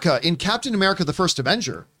America, the First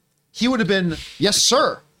Avenger, he would have been, yes,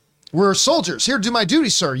 sir, we're soldiers. Here, do my duty,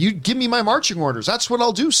 sir. You give me my marching orders. That's what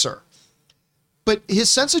I'll do, sir. But his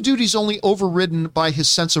sense of duty is only overridden by his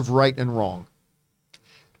sense of right and wrong.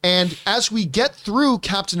 And as we get through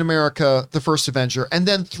Captain America, the First Avenger, and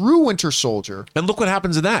then through Winter Soldier. And look what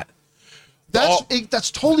happens in that. That's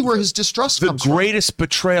totally where his distrust comes from. The greatest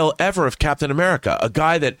betrayal ever of Captain America. A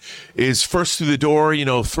guy that is first through the door,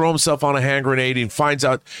 throw himself on a hand grenade and finds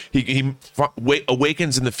out he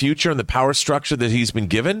awakens in the future and the power structure that he's been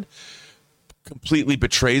given completely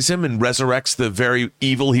betrays him and resurrects the very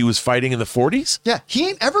evil he was fighting in the 40s. Yeah, he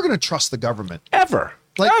ain't ever going to trust the government. Ever.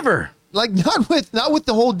 Ever. Like not with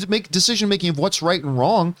the whole decision making of what's right and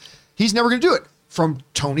wrong. He's never going to do it. From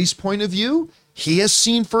Tony's point of view, he has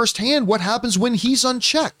seen firsthand what happens when he's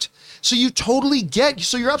unchecked. So you totally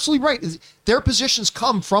so you're absolutely right. Their positions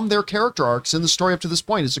come from their character arcs in the story up to this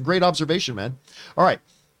point. It's a great observation, man. All right,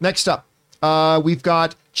 next up, we've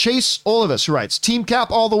got Chase Olivas, who writes, Team Cap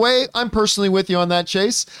all the way. I'm personally with you on that,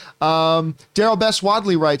 Chase. Daryl Best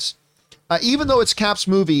Wadley writes, even though it's Cap's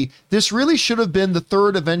movie, this really should have been the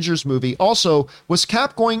third Avengers movie. Also, was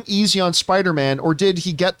Cap going easy on Spider-Man, or did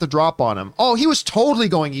he get the drop on him? Oh, he was totally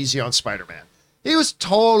going easy on Spider-Man. He was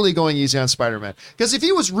totally going easy on Spider-Man. Because if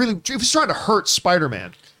he was trying to hurt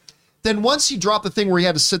Spider-Man, then once he dropped the thing where he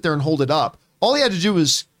had to sit there and hold it up, all he had to do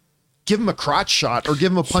was give him a crotch shot or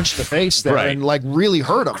give him a punch to the face there and like really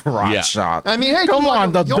hurt him. Crotch shot. I mean, hey, come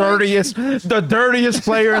on, the dirtiest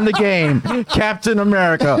player in the game, Captain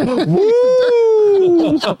America.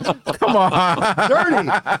 Woo! Come on,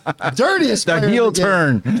 dirtiest. The heel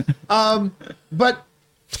turn. But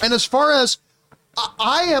as far as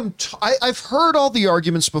I've heard all the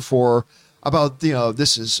arguments before about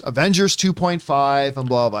this is Avengers 2.5 and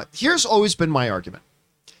blah blah. Here's always been my argument.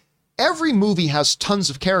 Every movie has tons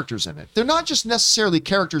of characters in it. They're not just necessarily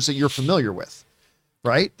characters that you're familiar with,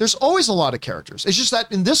 right? There's always a lot of characters. It's just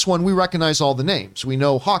that in this one, we recognize all the names. We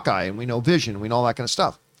know Hawkeye and we know Vision. We know all that kind of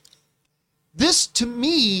stuff. To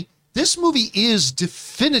me, this movie is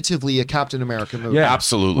definitively a Captain America movie. Yeah,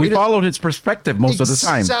 absolutely. We followed his perspective most of the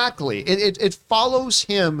time. Exactly. It follows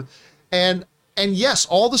him. And yes,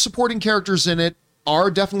 all the supporting characters in it are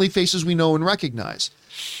definitely faces we know and recognize.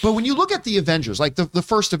 But when you look at the Avengers, like the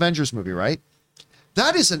first Avengers movie, right?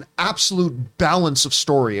 That is an absolute balance of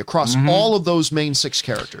story across all of those main six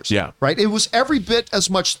characters. Yeah. Right? It was every bit as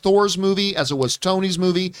much Thor's movie as it was Tony's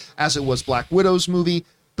movie, as it was Black Widow's movie.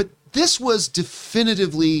 But this was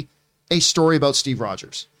definitively a story about Steve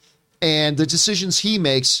Rogers and the decisions he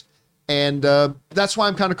makes. And that's why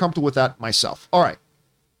I'm kind of comfortable with that myself. All right.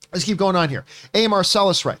 Let's keep going on here. A.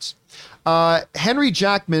 Marcellus writes, Henry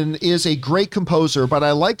Jackman is a great composer, but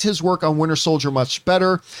I liked his work on Winter Soldier much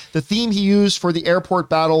better. The theme he used for the airport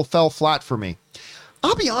battle fell flat for me.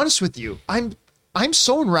 I'll be honest with you. I'm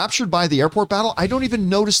so enraptured by the airport battle, I don't even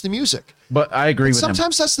notice the music. But I agree with him.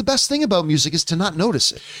 Sometimes that's the best thing about music is to not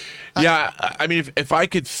notice it. Yeah, I mean, if I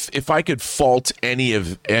could fault any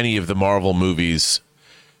of the Marvel movies,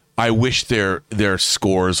 I wish their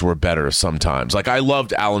scores were better sometimes. Like I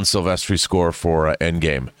loved Alan Silvestri's score for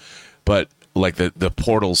Endgame, but like the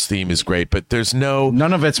Portals theme is great, but there's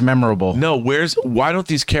none of it's memorable. No, why don't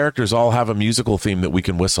these characters all have a musical theme that we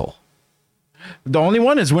can whistle? The only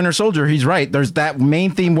one is Winter Soldier. He's right. There's that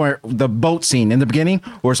main theme where the boat scene in the beginning,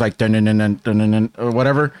 where it's like dun dun dun dun dun or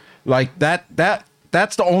whatever. Like that's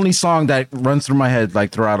the only song that runs through my head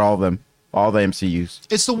like throughout all of them, all the MCUs.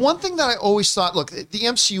 It's the one thing that I always thought. Look, the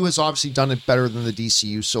MCU has obviously done it better than the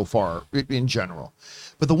DCU so far in general.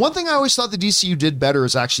 But the one thing I always thought the DCU did better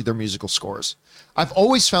is actually their musical scores. I've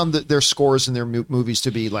always found that their scores in their movies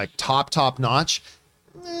to be like top notch.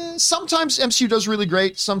 Sometimes MCU does really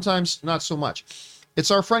great, sometimes not so much.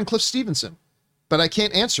 It's our friend Cliff Stevenson, but I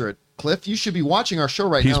can't answer it. Cliff, you should be watching our show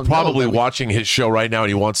right now. He's probably watching his show right now and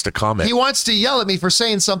he wants to comment. He wants to yell at me for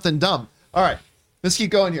saying something dumb. All right, let's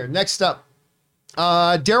keep going here. Next up,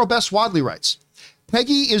 Daryl Best Wadley writes,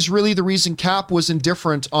 Peggy is really the reason Cap was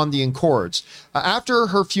indifferent on the Accords. After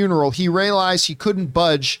her funeral, he realized he couldn't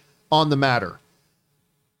budge on the matter.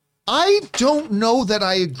 I don't know that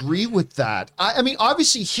I agree with that. I mean,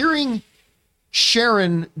 obviously, hearing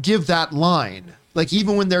Sharon give that line, like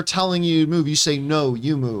even when they're telling you to move, you say, no,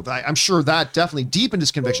 you move. I'm sure that definitely deepened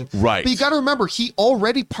his conviction. Right. But you got to remember, he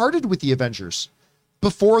already parted with the Avengers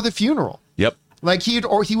before the funeral. Yep. Like he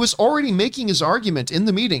was already making his argument in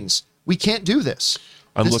the meetings. We can't do this.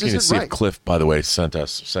 I'm This looking to isn't see right. if Cliff, by the way, sent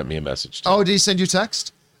me a message. Oh, did he send you a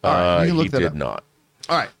text? All right, you can look He that did up. not.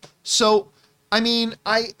 All right. So, I mean,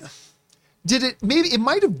 maybe it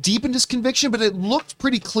might have deepened his conviction, but it looked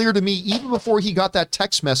pretty clear to me, even before he got that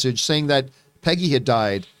text message saying that Peggy had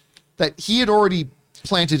died, that he had already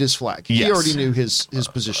planted his flag. Yes. He already knew his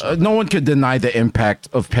position. No one could deny the impact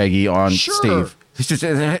of Peggy on Sure. Steve. It's just,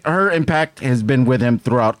 her impact has been with him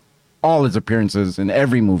throughout all his appearances in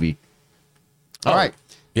every movie. All right.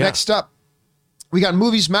 yeah. Next up, we got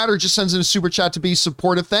Movies Matter just sends in a super chat to be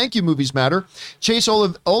supportive. Thank you, Movies Matter. Chase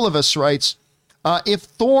Olivas writes, if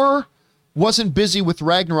Thor wasn't busy with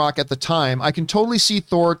Ragnarok at the time, I can totally see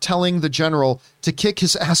Thor telling the general to kick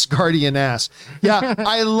his Asgardian ass. Yeah,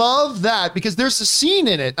 I love that because there's a scene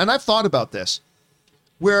in it, and I've thought about this,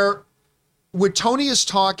 where Tony is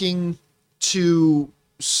talking to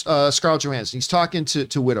Scarlett Johansson. He's talking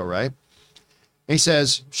to Widow, right? And he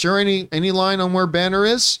says, sure, any line on where Banner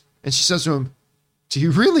is? And she says to him, do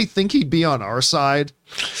you really think he'd be on our side?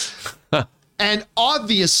 And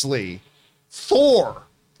obviously, Thor,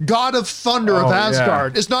 God of Thunder of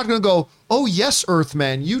Asgard, is not going to go, oh, yes,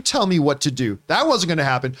 Earthman, you tell me what to do. That wasn't going to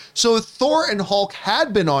happen. So if Thor and Hulk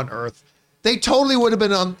had been on Earth, they totally would have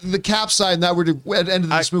been on the Cap side, and that would have ended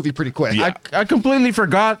this movie pretty quick. Yeah. I completely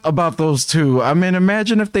forgot about those two. I mean,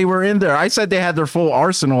 imagine if they were in there. I said they had their full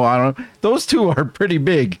arsenal on them. Those two are pretty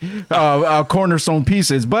big cornerstone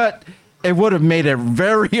pieces, but it would have made it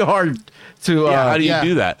very hard to... How do you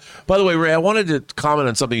do that? By the way, Ray, I wanted to comment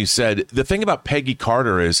on something you said. The thing about Peggy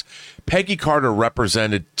Carter is Peggy Carter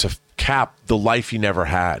represented to Cap the life he never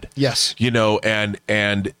had. Yes. You know, and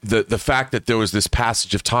the fact that there was this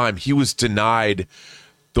passage of time, he was denied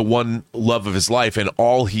the one love of his life, and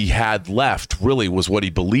all he had left really was what he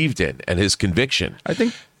believed in and his conviction. I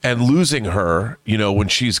think... And losing her, you know, when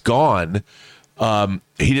she's gone,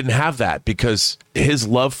 he didn't have that because his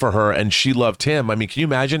love for her and she loved him. I mean, can you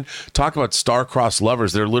imagine? Talk about star-crossed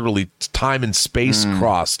lovers. They're literally time and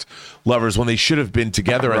space-crossed lovers when they should have been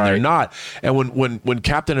together and they're not. And when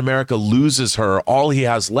Captain America loses her, all he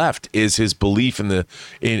has left is his belief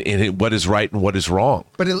in what is right and what is wrong.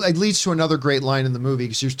 But it leads to another great line in the movie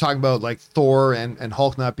because you're talking about like Thor and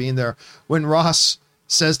Hulk not being there. When Ross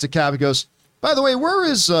says to Cap, he goes, by the way, where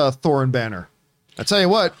is Thor and Banner? I tell you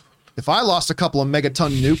what, if I lost a couple of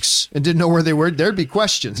megaton nukes and didn't know where they were, there'd be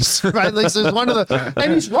questions, right? Like, there's one of the,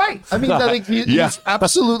 and he's right. I mean, I think he's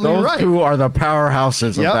absolutely Those right. two are the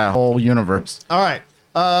powerhouses of that whole universe. All right.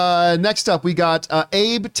 Next up, we got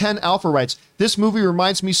Abe 10 Alpha writes, this movie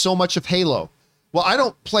reminds me so much of Halo. Well, I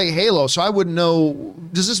don't play Halo, so I wouldn't know.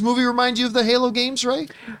 Does this movie remind you of the Halo games,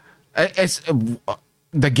 right? It's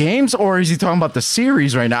the games, or is he talking about the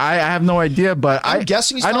series right now? I have no idea, but I'm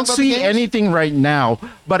guessing he's I don't talking about the see games. anything right now.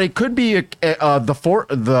 But it could be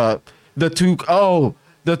the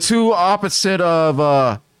two opposite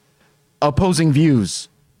of opposing views.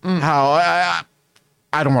 How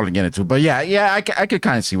I don't want to get into it, but I could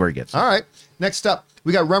kind of see where it gets. All right. Next up,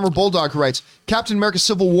 we got Remmer Bulldog, who writes, Captain America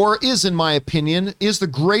Civil War is, in my opinion, is the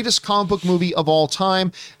greatest comic book movie of all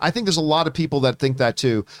time. I think there's a lot of people that think that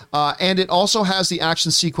too. And it also has the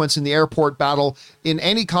action sequence in the airport battle in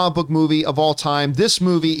any comic book movie of all time. This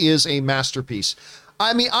movie is a masterpiece.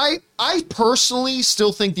 I mean, I personally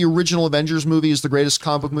still think the original Avengers movie is the greatest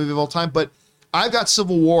comic book movie of all time, but I've got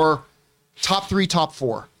Civil War top 3, top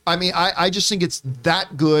 4. I mean, I just think it's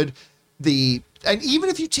that good. And even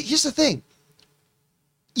if you here's the thing.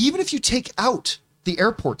 Even if you take out the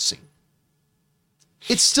airport scene,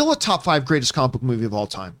 it's still a top 5 greatest comic book movie of all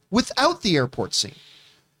time without the airport scene.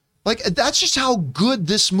 Like, that's just how good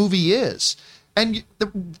this movie is. And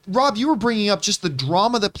Rob, you were bringing up just the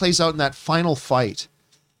drama that plays out in that final fight,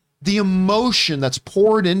 the emotion that's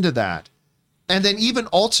poured into that. And then even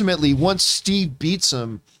ultimately, once Steve beats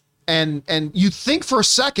him, and you think for a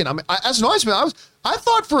second, I mean, as an audience member, I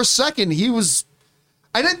thought for a second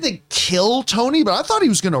I didn't think kill Tony, but I thought he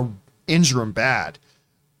was going to injure him bad.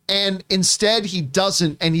 And instead he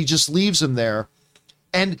doesn't, and he just leaves him there.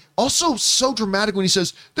 And also so dramatic when he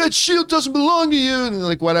says, that shield doesn't belong to you, and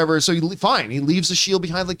like whatever. So he leaves the shield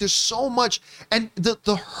behind. Like there's so much. And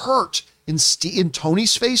the hurt in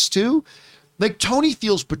Tony's face too. Like Tony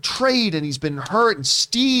feels betrayed and he's been hurt, and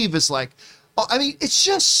Steve is like, I mean, it's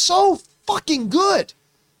just so fucking good.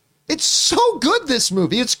 It's so good, this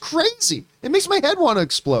movie. It's crazy. It makes my head want to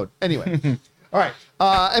explode. Anyway. All right.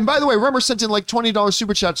 And by the way, Remmer sent in like $20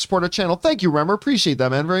 super chat to support our channel. Thank you, Remmer. Appreciate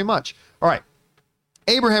that, man, very much. All right.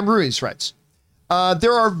 Abraham Ruiz writes,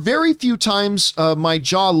 there are very few times my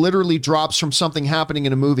jaw literally drops from something happening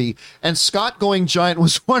in a movie, and Scott going giant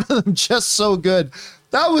was one of them. Just so good.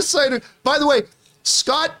 That was so. By the way,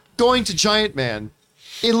 Scott going to Giant Man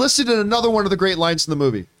elicited another one of the great lines in the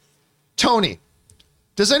movie. Tony,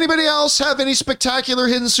 does anybody else have any spectacular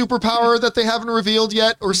hidden superpower that they haven't revealed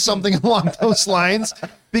yet, or something along those lines?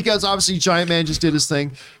 Because obviously Giant Man just did his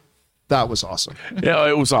thing. That was awesome. Yeah,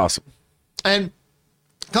 it was awesome. And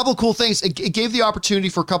a couple of cool things. It gave the opportunity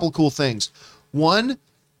for a couple of cool things. One,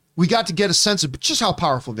 we got to get a sense of just how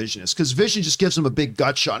powerful Vision is, because Vision just gives him a big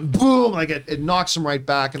gut shot and boom, like it knocks him right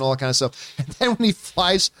back and all that kind of stuff. And then when he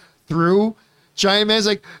flies through, Giant Man's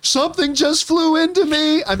like, something just flew into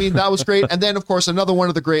me. I mean, that was great. And then, of course, another one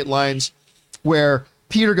of the great lines where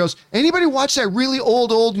Peter goes, anybody watch that really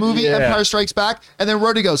old movie, Empire Strikes Back? And then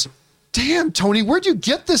Rhodey goes, damn, Tony, where'd you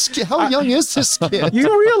get this kid? How young is this kid?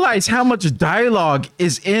 You realize how much dialogue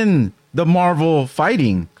is in the Marvel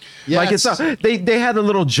fighting. Yes. Like they had a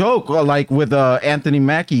little joke, like with Anthony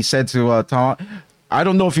Mackie said to Tom, I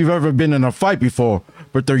don't know if you've ever been in a fight before,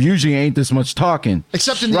 but there usually ain't this much talking.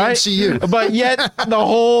 Except in the MCU. But yet the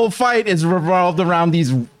whole fight is revolved around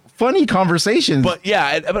these funny conversations. But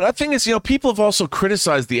yeah, but the thing is, people have also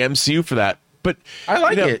criticized the MCU for that. But I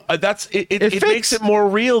like it. It makes it more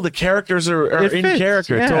real. The characters are in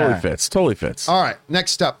character. Yeah. It totally fits. All right,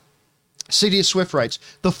 next up. City of Swift writes,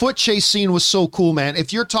 the foot chase scene was so cool, man.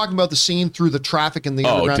 If you're talking about the scene through the traffic in the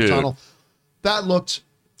underground tunnel, that looked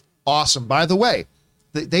awesome. By the way,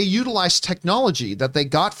 they utilized technology that they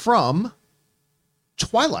got from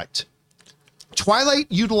Twilight. Twilight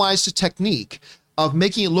utilized a technique of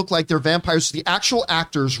making it look like they're vampires, the actual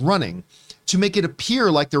actors running, to make it appear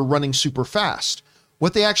like they're running super fast.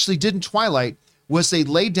 What they actually did in Twilight was they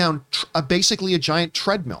laid down basically a giant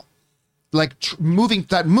treadmill, like moving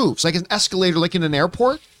that moves, like an escalator, like in an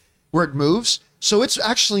airport where it moves. So it's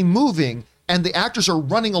actually moving, and the actors are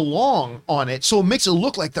running along on it. So it makes it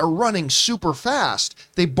look like they're running super fast.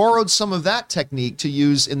 They borrowed some of that technique to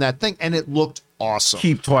use in that thing, and it looked awesome.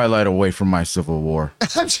 Keep Twilight away from my Civil War.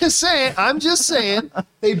 I'm just saying.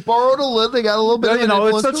 They borrowed a little. They got a little bit of an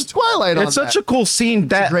influence from Twilight on that. It's such a cool scene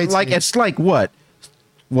that, it's like what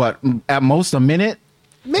at most a minute.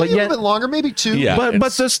 Maybe a little bit longer, maybe 2. Yeah,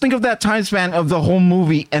 but just think of that time span of the whole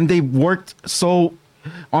movie, and they worked so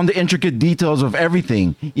on the intricate details of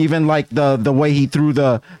everything. Even like the way he threw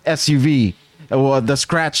the SUV, or the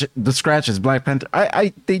scratches, Black Panther.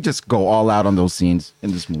 They just go all out on those scenes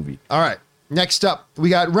in this movie. All right, next up, we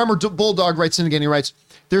got Remmer Bulldog writes in again. He writes,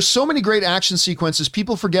 there's so many great action sequences.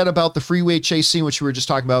 People forget about the freeway chase scene, which we were just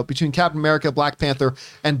talking about, between Captain America, Black Panther,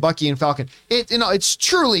 and Bucky and Falcon. It's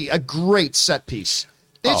truly a great set piece.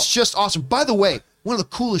 It's just awesome. By the way, one of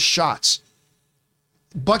the coolest shots.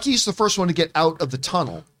 Bucky's the first one to get out of the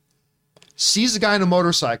tunnel, sees the guy on a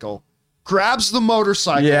motorcycle, grabs the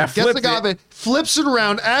motorcycle, gets the guy, flips it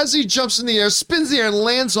around as he jumps in the air, spins the air, and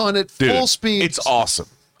lands on it full speed. It's awesome.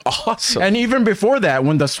 Awesome. And even before that,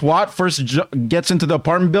 when the SWAT first gets into the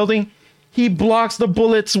apartment building, he blocks the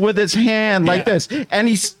bullets with his hand like this, and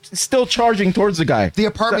he's still charging towards the guy. The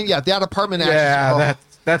apartment, that apartment action. Yeah,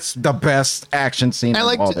 that's the best action scene. And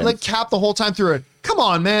like Cap the whole time through it. Come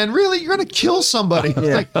on, man! Really, you're gonna kill somebody?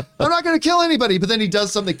 Like, I'm not gonna kill anybody. But then he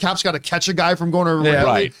does something. Cap's got to catch a guy from going over,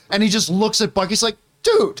 right? And he just looks at Bucky. He's like,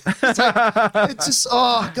 dude, it's just,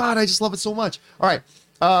 oh God, I just love it so much. All right,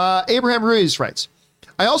 Abraham Ruiz writes,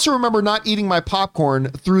 I also remember not eating my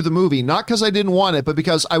popcorn through the movie, not because I didn't want it, but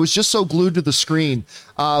because I was just so glued to the screen.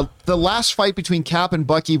 The last fight between Cap and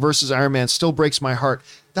Bucky versus Iron Man still breaks my heart.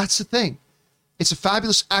 That's the thing. It's a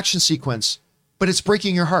fabulous action sequence, but it's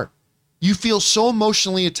breaking your heart. You feel so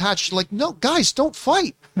emotionally attached. You're like, no, guys, don't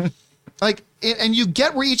fight. Like, and you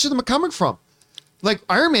get where each of them are coming from. Like,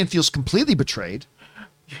 Iron Man feels completely betrayed.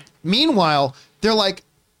 Meanwhile, they're like,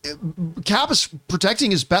 Cap is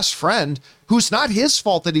protecting his best friend, who's not his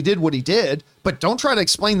fault that he did what he did, but don't try to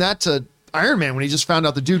explain that to Iron Man when he just found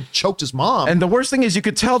out the dude choked his mom. And the worst thing is you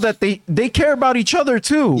could tell that they care about each other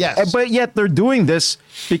too. Yes. But yet they're doing this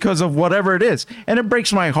because of whatever it is. And it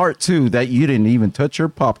breaks my heart too that you didn't even touch your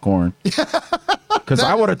popcorn. Because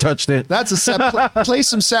I would have touched it. That's a sad, play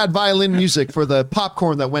some sad violin music for the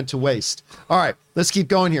popcorn that went to waste. All right, let's keep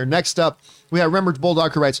going here. Next up, we have Remember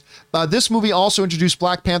Bulldog, who writes, this movie also introduced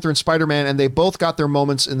Black Panther and Spider-Man, and they both got their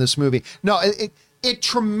moments in this movie. No, it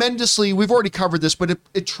tremendously, we've already covered this, but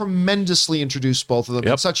it tremendously introduced both of them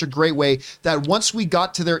in such a great way that once we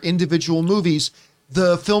got to their individual movies,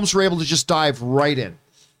 the films were able to just dive right in.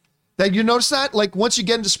 That you notice that? Like, once you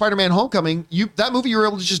get into Spider-Man Homecoming, that movie, you were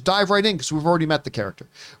able to just dive right in because we've already met the character.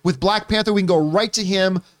 With Black Panther, we can go right to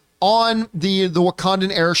him on the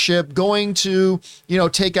Wakandan airship, going to,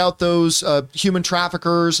 take out those human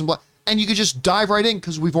traffickers and blah. And you could just dive right in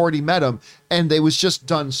because we've already met him, and they was just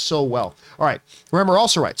done so well. All right. Remember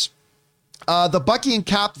also writes, the Bucky and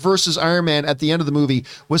Cap versus Iron Man at the end of the movie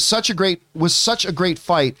was such a great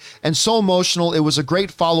fight and so emotional. It was a great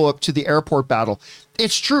follow-up to the airport battle.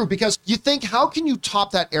 It's true, because you think, how can you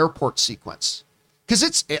top that airport sequence?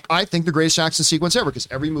 Because I think, the greatest action sequence ever, because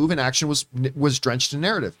every move in action was drenched in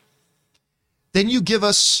narrative. Then you give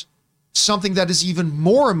us something that is even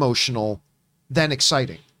more emotional than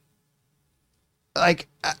exciting. Like,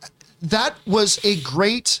 that was a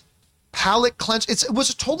great palate cleanse. It was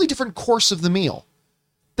a totally different course of the meal.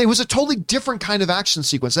 There was a totally different kind of action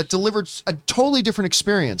sequence that delivered a totally different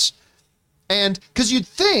experience. And because you'd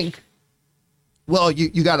think, well,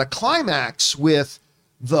 you got a climax with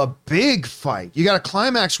the big fight. You got a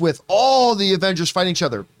climax with all the Avengers fighting each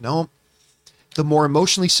other. No, the more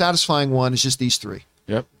emotionally satisfying one is just these three.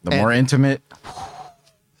 Yep. The more intimate.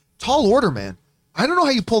 Tall order, man. I don't know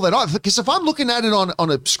how you pull that off, because if I'm looking at it on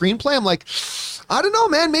a screenplay, I'm like, I don't know,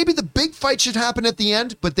 man. Maybe the big fight should happen at the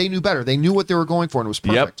end, but they knew better. They knew what they were going for, and it was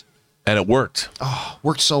perfect. Yep. And it worked. Oh,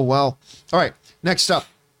 worked so well. All right, next up.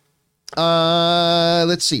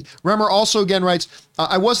 Let's see. Remmer also again writes,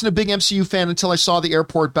 I wasn't a big MCU fan until I saw the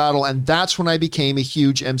airport battle, and that's when I became a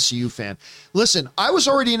huge MCU fan. Listen, I was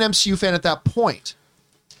already an MCU fan at that point,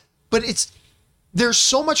 but there's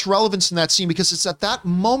so much relevance in that scene, because it's at that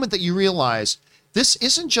moment that you realize this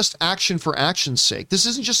isn't just action for action's sake. This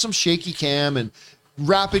isn't just some shaky cam and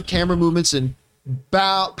rapid camera movements and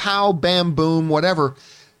pow, bam, boom, whatever.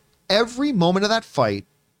 Every moment of that fight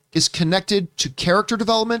is connected to character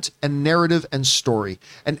development and narrative and story.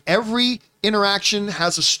 And every interaction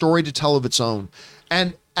has a story to tell of its own.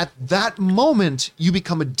 And at that moment, you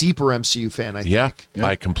become a deeper MCU fan, I think. Yeah,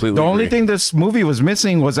 I completely The agree. only thing this movie was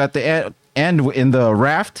missing was at the end in the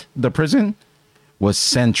raft, the prison, was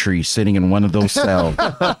Sentry sitting in one of those cells.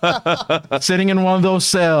 Sitting in one of those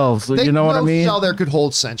cells. You know what I mean? No cell there could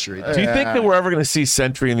hold Sentry. Do you think that we're ever going to see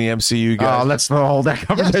Sentry in the MCU, guys? Oh, let's hold that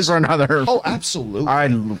conversation for another. Oh, absolutely. I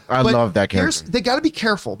But love that character. They got to be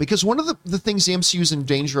careful, because one of the things the MCU is in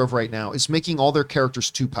danger of right now is making all their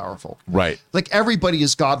characters too powerful. Right. Like, everybody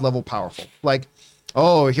is God level powerful. Like,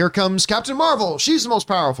 oh, here comes Captain Marvel. She's the most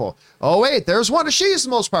powerful. Oh, wait, there's Wanda. She's the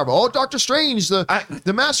most powerful. Oh, Doctor Strange, the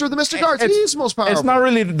master of the mystic arts. He's the most powerful. It's not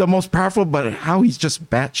really the most powerful, but how he's just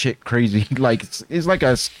batshit crazy. Like, it's like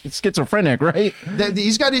a schizophrenic, right?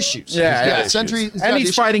 He's got issues. Yeah. Sentry. And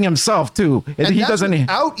he's fighting himself, too. And he that's doesn't.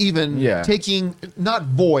 without even taking, not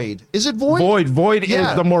Void. Is it Void? Void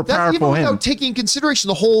is the more that's powerful even without him. taking in consideration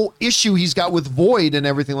the whole issue he's got with Void and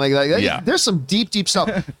everything like that. Yeah. There's some deep stuff.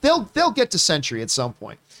 They'll get to Sentry at some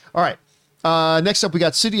point. All right. Next up, we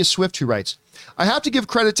got Sidious Swift, who writes, I have to give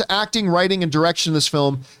credit to acting, writing, and direction in this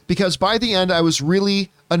film, because by the end, I was really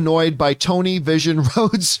annoyed by Tony, Vision,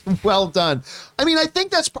 Rhodes. Well done. I mean, I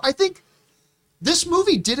think this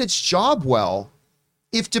movie did its job well,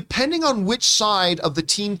 if depending on which side of the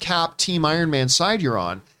Team Cap, Team Iron Man side you're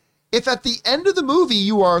on, if at the end of the movie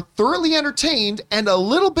you are thoroughly entertained and a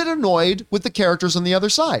little bit annoyed with the characters on the other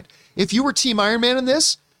side. If you were Team Iron Man in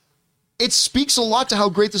this, it speaks a lot to how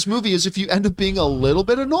great this movie is if you end up being a little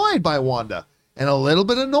bit annoyed by Wanda and a little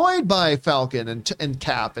bit annoyed by Falcon and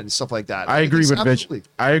Cap and stuff like that. I agree with Vision.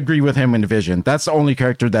 I agree with him in Vision. That's the only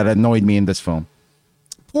character that annoyed me in this film.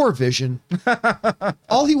 Poor Vision.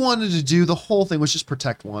 All he wanted to do, the whole thing, was just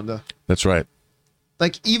protect Wanda. That's right.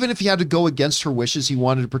 Like, even if he had to go against her wishes, he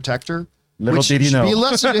wanted to protect her. Little did he know. Be a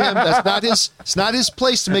lesson to him. It's not his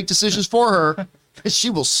place to make decisions for her. She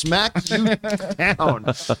will smack you down.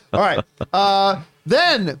 All right.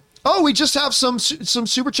 Then, we just have some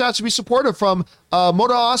super chats to be supportive from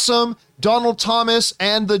Moda Awesome, Donald Thomas,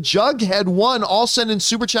 and the Jughead One. All send in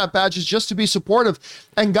super chat badges just to be supportive.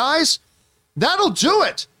 And guys, that'll do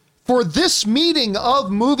it for this meeting of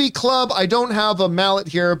Movie Club. I don't have a mallet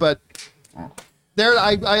here, but there,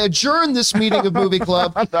 I adjourn this meeting of Movie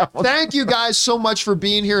Club. Thank you guys so much for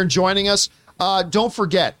being here and joining us. Don't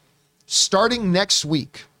forget, starting next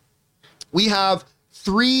week, we have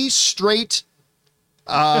 3 straight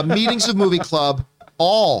meetings of Movie Club,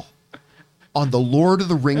 all on the Lord of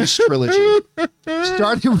the Rings trilogy.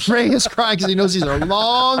 Starting with Ray is crying because he knows these are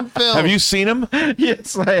long films. Have you seen them?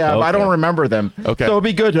 Yes, I have. Okay. I don't remember them. Okay. So it'd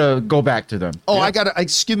be good to go back to them. Oh, yeah.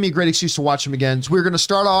 It's give me a great excuse to watch them again. So we're going to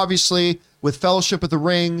start, obviously, with Fellowship of the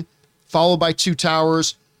Ring, followed by Two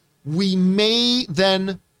Towers. We may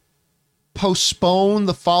then postpone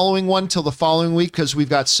the following one till the following week because we've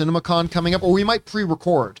got CinemaCon coming up, or we might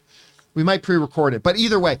pre-record. It. But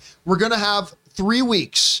either way, we're going to have 3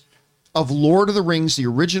 weeks of Lord of the Rings, the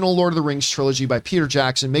original Lord of the Rings trilogy by Peter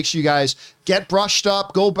Jackson. Make sure you guys get brushed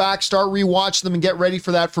up, go back, start rewatch them, and get ready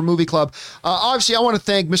for that for Movie Club. Obviously, I want to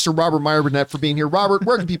thank Mr. Robert Meyer Burnett for being here. Robert,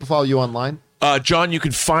 where can people follow you online? John, you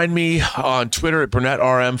can find me on Twitter at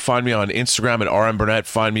BurnettRM. Find me on Instagram at RMBurnett.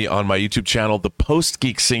 Find me on my YouTube channel, The Post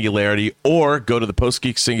Geek Singularity, or go to the Post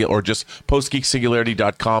Geek Singularity, or just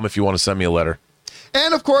postgeeksingularity.com if you want to send me a letter.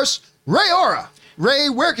 And of course, Ray Aura. Ray,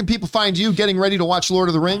 where can people find you getting ready to watch Lord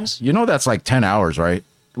of the Rings? You know that's like 10 hours, right?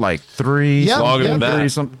 Like 3. Yeah, longer than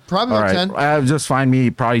that. Probably like 10. Just find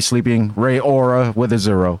me probably sleeping. Ray Aura with a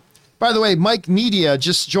 0. By the way, Mike Nedia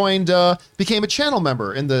just joined, became a channel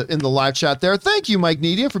member in the live chat there. Thank you, Mike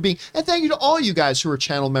Nedia, for being, and thank you to all you guys who are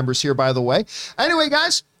channel members here, by the way. Anyway,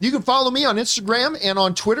 guys, you can follow me on Instagram and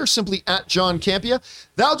on Twitter, simply at John Campia.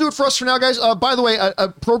 That'll do it for us for now, guys. By the way, a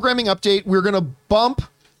programming update. We're going to bump.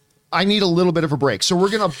 I need a little bit of a break. So we're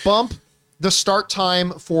going to bump the start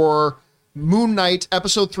time for Moon Knight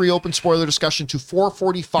Episode 3 Open Spoiler Discussion to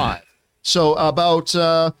 4:45. So about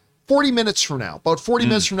 40 minutes from now. About 40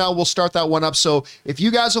 minutes from now, we'll start that one up. So if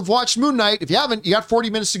you guys have watched Moon Knight, if you haven't, you got 40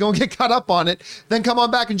 minutes to go and get caught up on it, then come on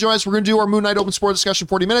back and join us. We're going to do our Moon Knight Open Spoiler Discussion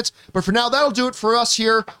 40 minutes. But for now, that'll do it for us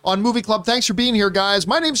here on Movie Club. Thanks for being here, guys.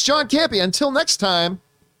 My name's John Campia. Until next time,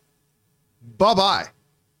 bye-bye.